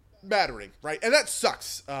 right, and that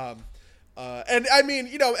sucks. And I mean,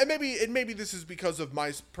 and maybe this is because of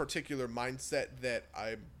my particular mindset that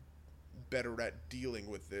I'm better at dealing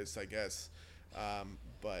with this, I guess.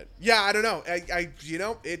 But yeah, I don't know.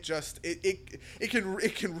 It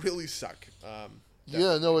can really suck.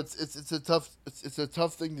 Yeah, no, it's a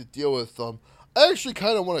tough thing to deal with. I actually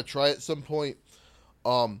kind of want to try at some point,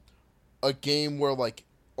 a game where like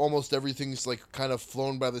almost everything's like kind of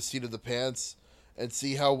flown by the seat of the pants, and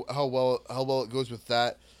see how well it goes with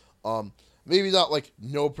that. Maybe not like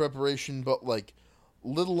no preparation, but like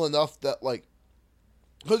little enough that like,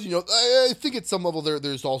 because I think at some level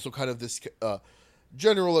there's also kind of this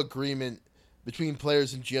general agreement between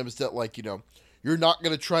players and GMs that like you're not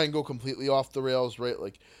going to try and go completely off the rails, right?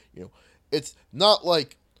 Like it's not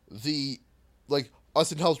like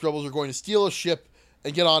us and Hell's Rebels are going to steal a ship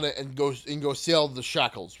and get on it and go sail the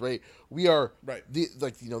Shackles, right? We are right. The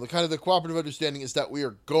kind of the cooperative understanding is that we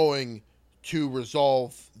are going to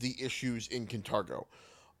resolve the issues in Kintargo,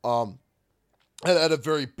 at a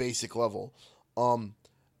very basic level,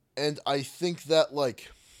 and I think that like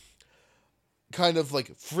kind of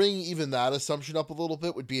like freeing even that assumption up a little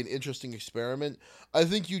bit would be an interesting experiment. I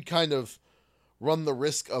think you'd kind of run the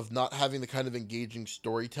risk of not having the kind of engaging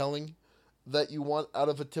storytelling that you want out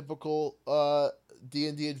of a typical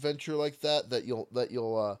D&D adventure like that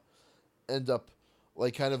you'll end up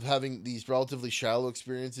like kind of having these relatively shallow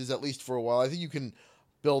experiences, at least for a while. I think you can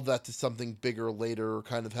build that to something bigger later, or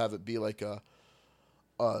kind of have it be like a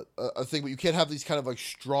thing, but you can't have these kind of like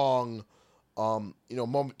strong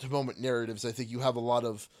moment to moment narratives. I think you have a lot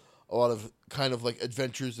of kind of like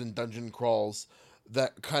adventures and dungeon crawls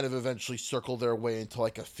that kind of eventually circle their way into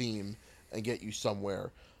like a theme and get you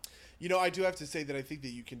somewhere. I do have to say that I think that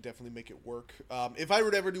you can definitely make it work. If I were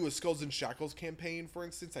to ever do a Skulls and Shackles campaign, for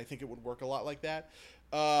instance, I think it would work a lot like that.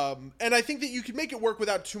 And I think that you can make it work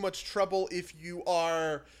without too much trouble if you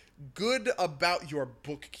are good about your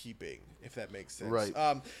bookkeeping, if that makes sense. Right.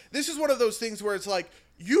 This is one of those things where it's like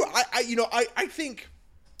I think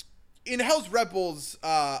in Hell's Rebels,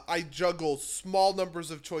 I juggle small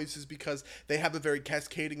numbers of choices because they have a very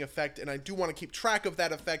cascading effect, and I do want to keep track of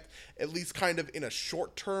that effect, at least kind of in a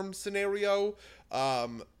short-term scenario.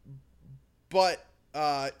 But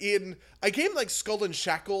in a game like Skull and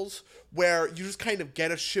Shackles, where you just kind of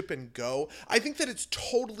get a ship and go, I think that it's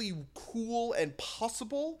totally cool and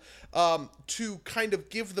possible to kind of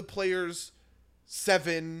give the players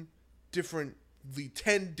 7 different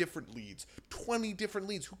 10 different leads, 20 different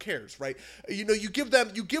leads, who cares, right? You know, you give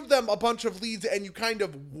them a bunch of leads, and you kind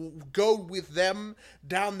of go with them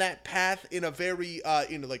down that path in a very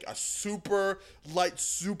in like a super light,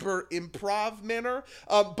 super improv manner.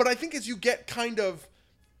 But I think as you get kind of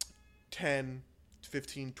 10,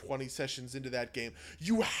 15, 20 sessions into that game,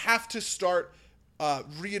 you have to start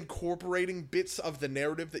reincorporating bits of the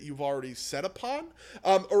narrative that you've already set upon,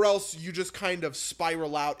 or else you just kind of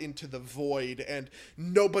spiral out into the void and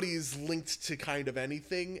nobody's linked to kind of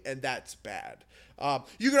anything, and that's bad.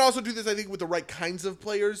 You can also do this, I think, with the right kinds of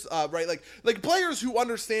players, right? Like players who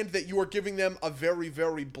understand that you are giving them a very,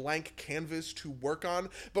 very blank canvas to work on,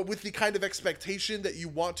 but with the kind of expectation that you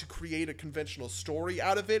want to create a conventional story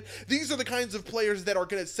out of it. These are the kinds of players that are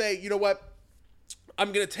going to say, you know what?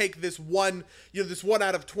 I'm going to take this one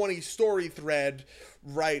out of 20 story thread,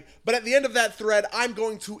 right? But at the end of that thread, I'm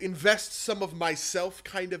going to invest some of myself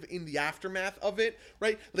kind of in the aftermath of it,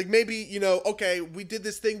 right? Like maybe, okay, we did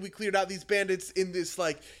this thing, we cleared out these bandits in this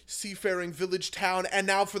like seafaring village town, and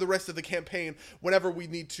now for the rest of the campaign, whenever we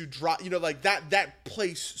need to drop, like that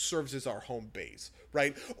place serves as our home base,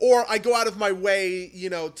 right? Or I go out of my way,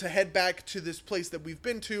 to head back to this place that we've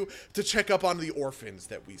been to check up on the orphans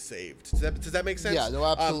that we saved. Does that make sense? Yeah, no,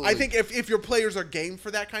 absolutely. I think if your players are game for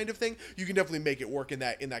that kind of thing, you can definitely make it work in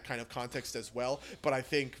that kind of context as well. But I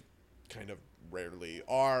think kind of rarely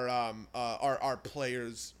are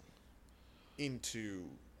players into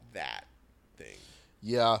that thing.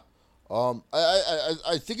 Yeah.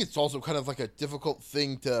 I think it's also kind of like a difficult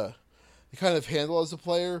thing to kind of handle as a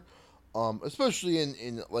player. Especially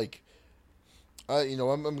in like, I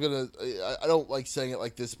don't like saying it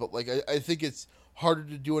like this, but like, I think it's harder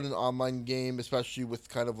to do in an online game, especially with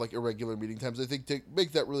kind of like irregular meeting times. I think to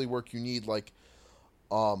make that really work, you need like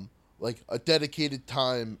a dedicated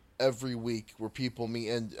time every week where people meet,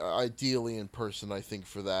 and ideally in person, I think,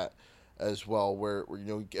 for that as well, where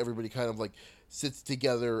everybody kind of like sits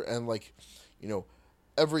together and like,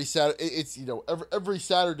 every Saturday, it's every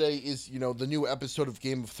Saturday is the new episode of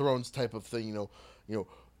Game of Thrones type of thing.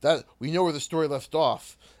 That we know where the story left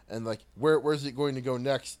off, and like where's it going to go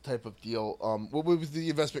next type of deal. What was the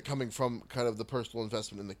investment coming from? Kind of the personal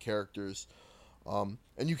investment in the characters, and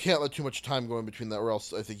you can't let too much time go in between that, or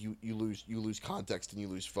else I think you lose context and you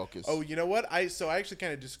lose focus. Oh, you know what? I actually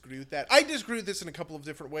kind of disagree with that. I disagree with this in a couple of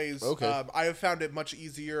different ways. Okay. I have found it much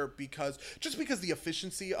easier because the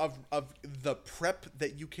efficiency of the prep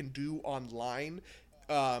that you can do online,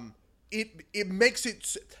 it makes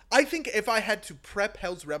it. I think if I had to prep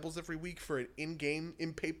Hell's Rebels every week for an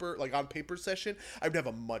on paper session, I would have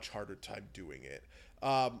a much harder time doing it.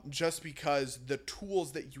 Just because the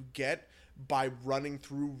tools that you get by running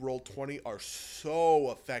through Roll20 are so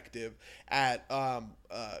effective at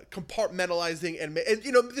compartmentalizing and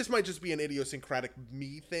this might just be an idiosyncratic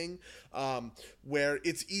me thing, where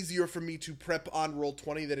it's easier for me to prep on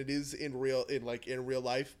Roll20 than it is in real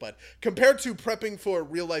life. But compared to prepping for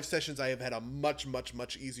real life sessions, I have had a much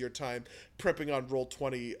easier time prepping on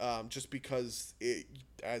Roll20, just because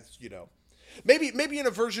maybe in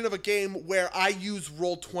a version of a game where I use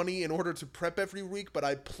Roll20 in order to prep every week, but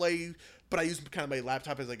I use kind of my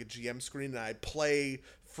laptop as like a GM screen, and I play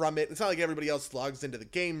from it. It's not like everybody else logs into the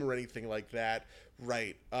game or anything like that,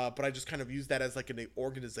 right? But I just kind of use that as like an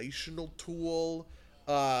organizational tool.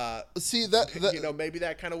 See that maybe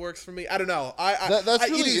that kind of works for me. I don't know. That's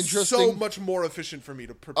really it is interesting. so much more efficient for me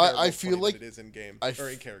to prepare. I feel like than it is in game I or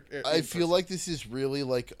in character. I feel like this is really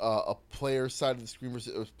like a player side of the screen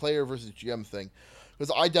versus player versus GM thing,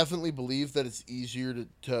 because I definitely believe that it's easier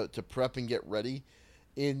to prep and get ready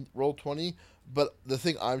in Roll20, but the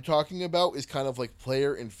thing I'm talking about is kind of like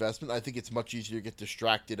player investment. I think it's much easier to get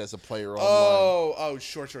distracted as a player online. Oh,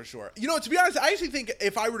 sure. To be honest, I actually think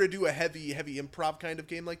if I were to do a heavy improv kind of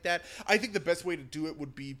game like that, I think the best way to do it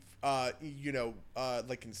would be, like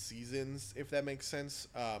in seasons, if that makes sense,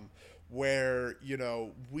 where,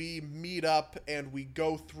 we meet up and we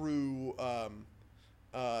go through, and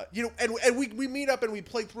we meet up and we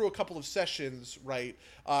play through a couple of sessions, right?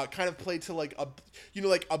 Kind of play to like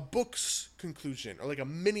a book's conclusion or like a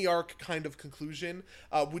mini arc kind of conclusion,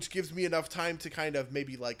 which gives me enough time to kind of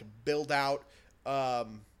maybe like build out,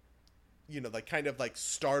 like kind of like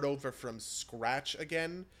start over from scratch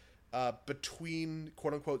again, between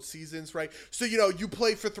quote unquote seasons, right? So, you know, you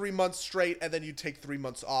play for 3 months straight and then you take 3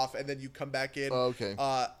 months off and then you come back in. Okay.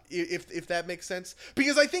 If that makes sense.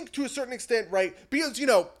 Because I think to a certain extent, right? Because, you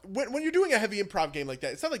know, when you're doing a heavy improv game like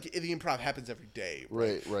that, it's not like the improv happens every day.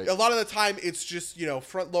 Right. A lot of the time it's just, you know,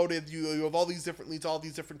 front loaded. You have all these different leads, all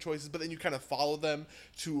these different choices, but then you kind of follow them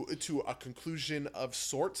to a conclusion of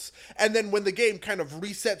sorts. And then when the game kind of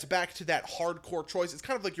resets back to that hardcore choice, it's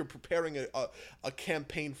kind of like you're preparing a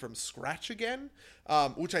campaign from scratch again,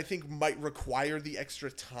 which I think might require the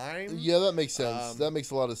extra time. Yeah, that makes sense. That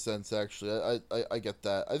makes a lot of sense, actually. I get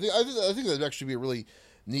that. I think that'd actually be a really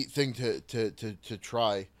neat thing to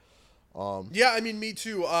try. Yeah, I mean, me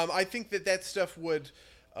too. I think that stuff would.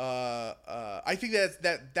 I think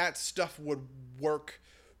that stuff would work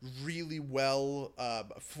really well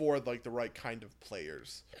for like the right kind of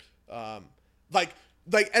players. And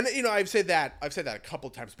you know, I've said that a couple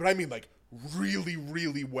times, but I mean like really,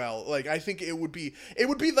 really well. Like, I think it would be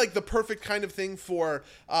like the perfect kind of thing for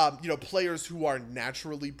you know, players who are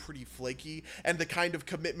naturally pretty flaky, and the kind of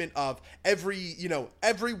commitment of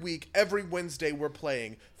every week, every Wednesday we're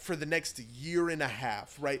playing for the next year and a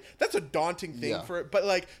half, right? That's a daunting thing for it, but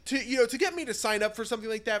like to get me to sign up for something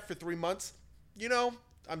like that for 3 months, you know,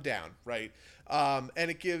 I'm down, right? And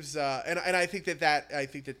it gives and I think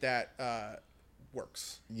that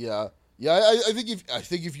works. Yeah. I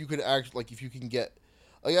think if you could act like, if you can get,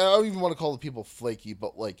 like, I don't even want to call the people flaky,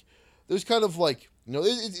 but like, there's kind of like, you know,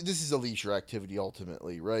 this is a leisure activity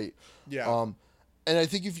ultimately, right? Yeah. And I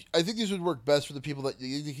think this would work best for the people that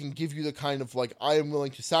they can give you the kind of like, I am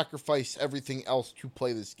willing to sacrifice everything else to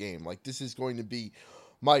play this game. Like, this is going to be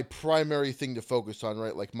my primary thing to focus on,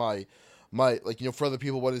 right? Like my like, you know, for other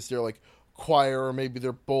people, what is their like choir, or maybe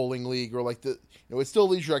their bowling league, or like it's still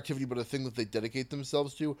a leisure activity, but a thing that they dedicate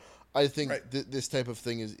themselves to. I think this type of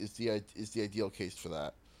thing is the ideal case for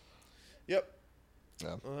that. Yep.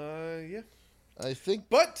 Yeah. Yeah. I think.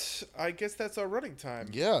 But I guess that's our running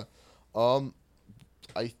time. Yeah. I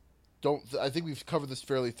think we've covered this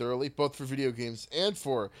fairly thoroughly, both for video games and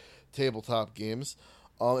for tabletop games.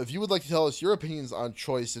 If you would like to tell us your opinions on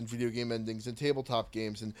choice and video game endings and tabletop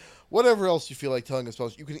games and whatever else you feel like telling us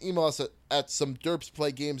about, you can email us at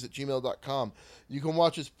somederpsplaygames@gmail.com. You can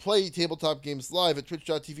watch us play tabletop games live at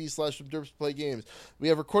twitch.tv/somederpsplaygames. We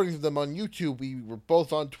have recordings of them on YouTube. We're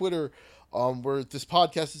both on Twitter, where this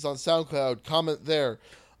podcast is on SoundCloud. Comment there.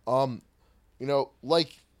 You know,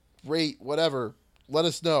 like, rate, whatever. Let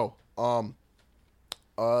us know. Did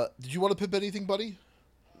you want to pimp anything, buddy?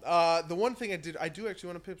 The one thing I do actually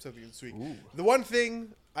want to pimp something this week. Ooh. The one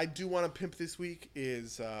thing I do want to pimp this week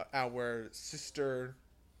is our sister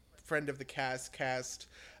friend of the cast,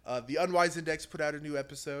 the Unwise Index put out a new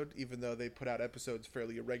episode, even though they put out episodes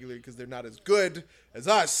fairly irregularly because they're not as good as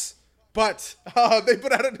us. But they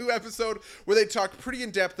put out a new episode where they talked pretty in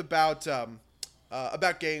depth about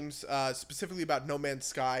games, specifically about No Man's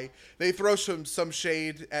Sky. They throw some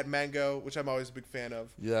shade at Mango, which I'm always a big fan of.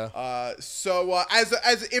 Yeah. So as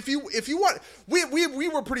if you want, we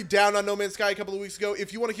were pretty down on No Man's Sky a couple of weeks ago.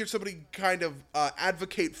 If you want to hear somebody kind of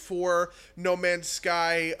advocate for No Man's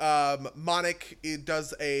Sky, Monic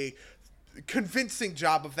does a convincing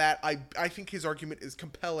job of that. I think his argument is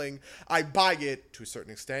compelling. I buy it to a certain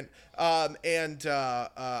extent, and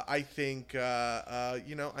I think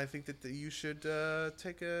I think that you should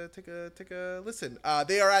take a listen.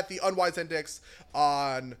 They are at the Unwise Index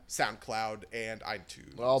on SoundCloud and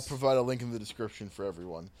iTunes. I'll provide a link in the description for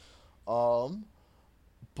everyone.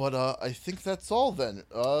 But I think that's all then.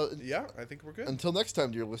 Yeah, I think we're good. Until next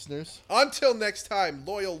time, dear listeners. Until next time,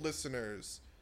 loyal listeners.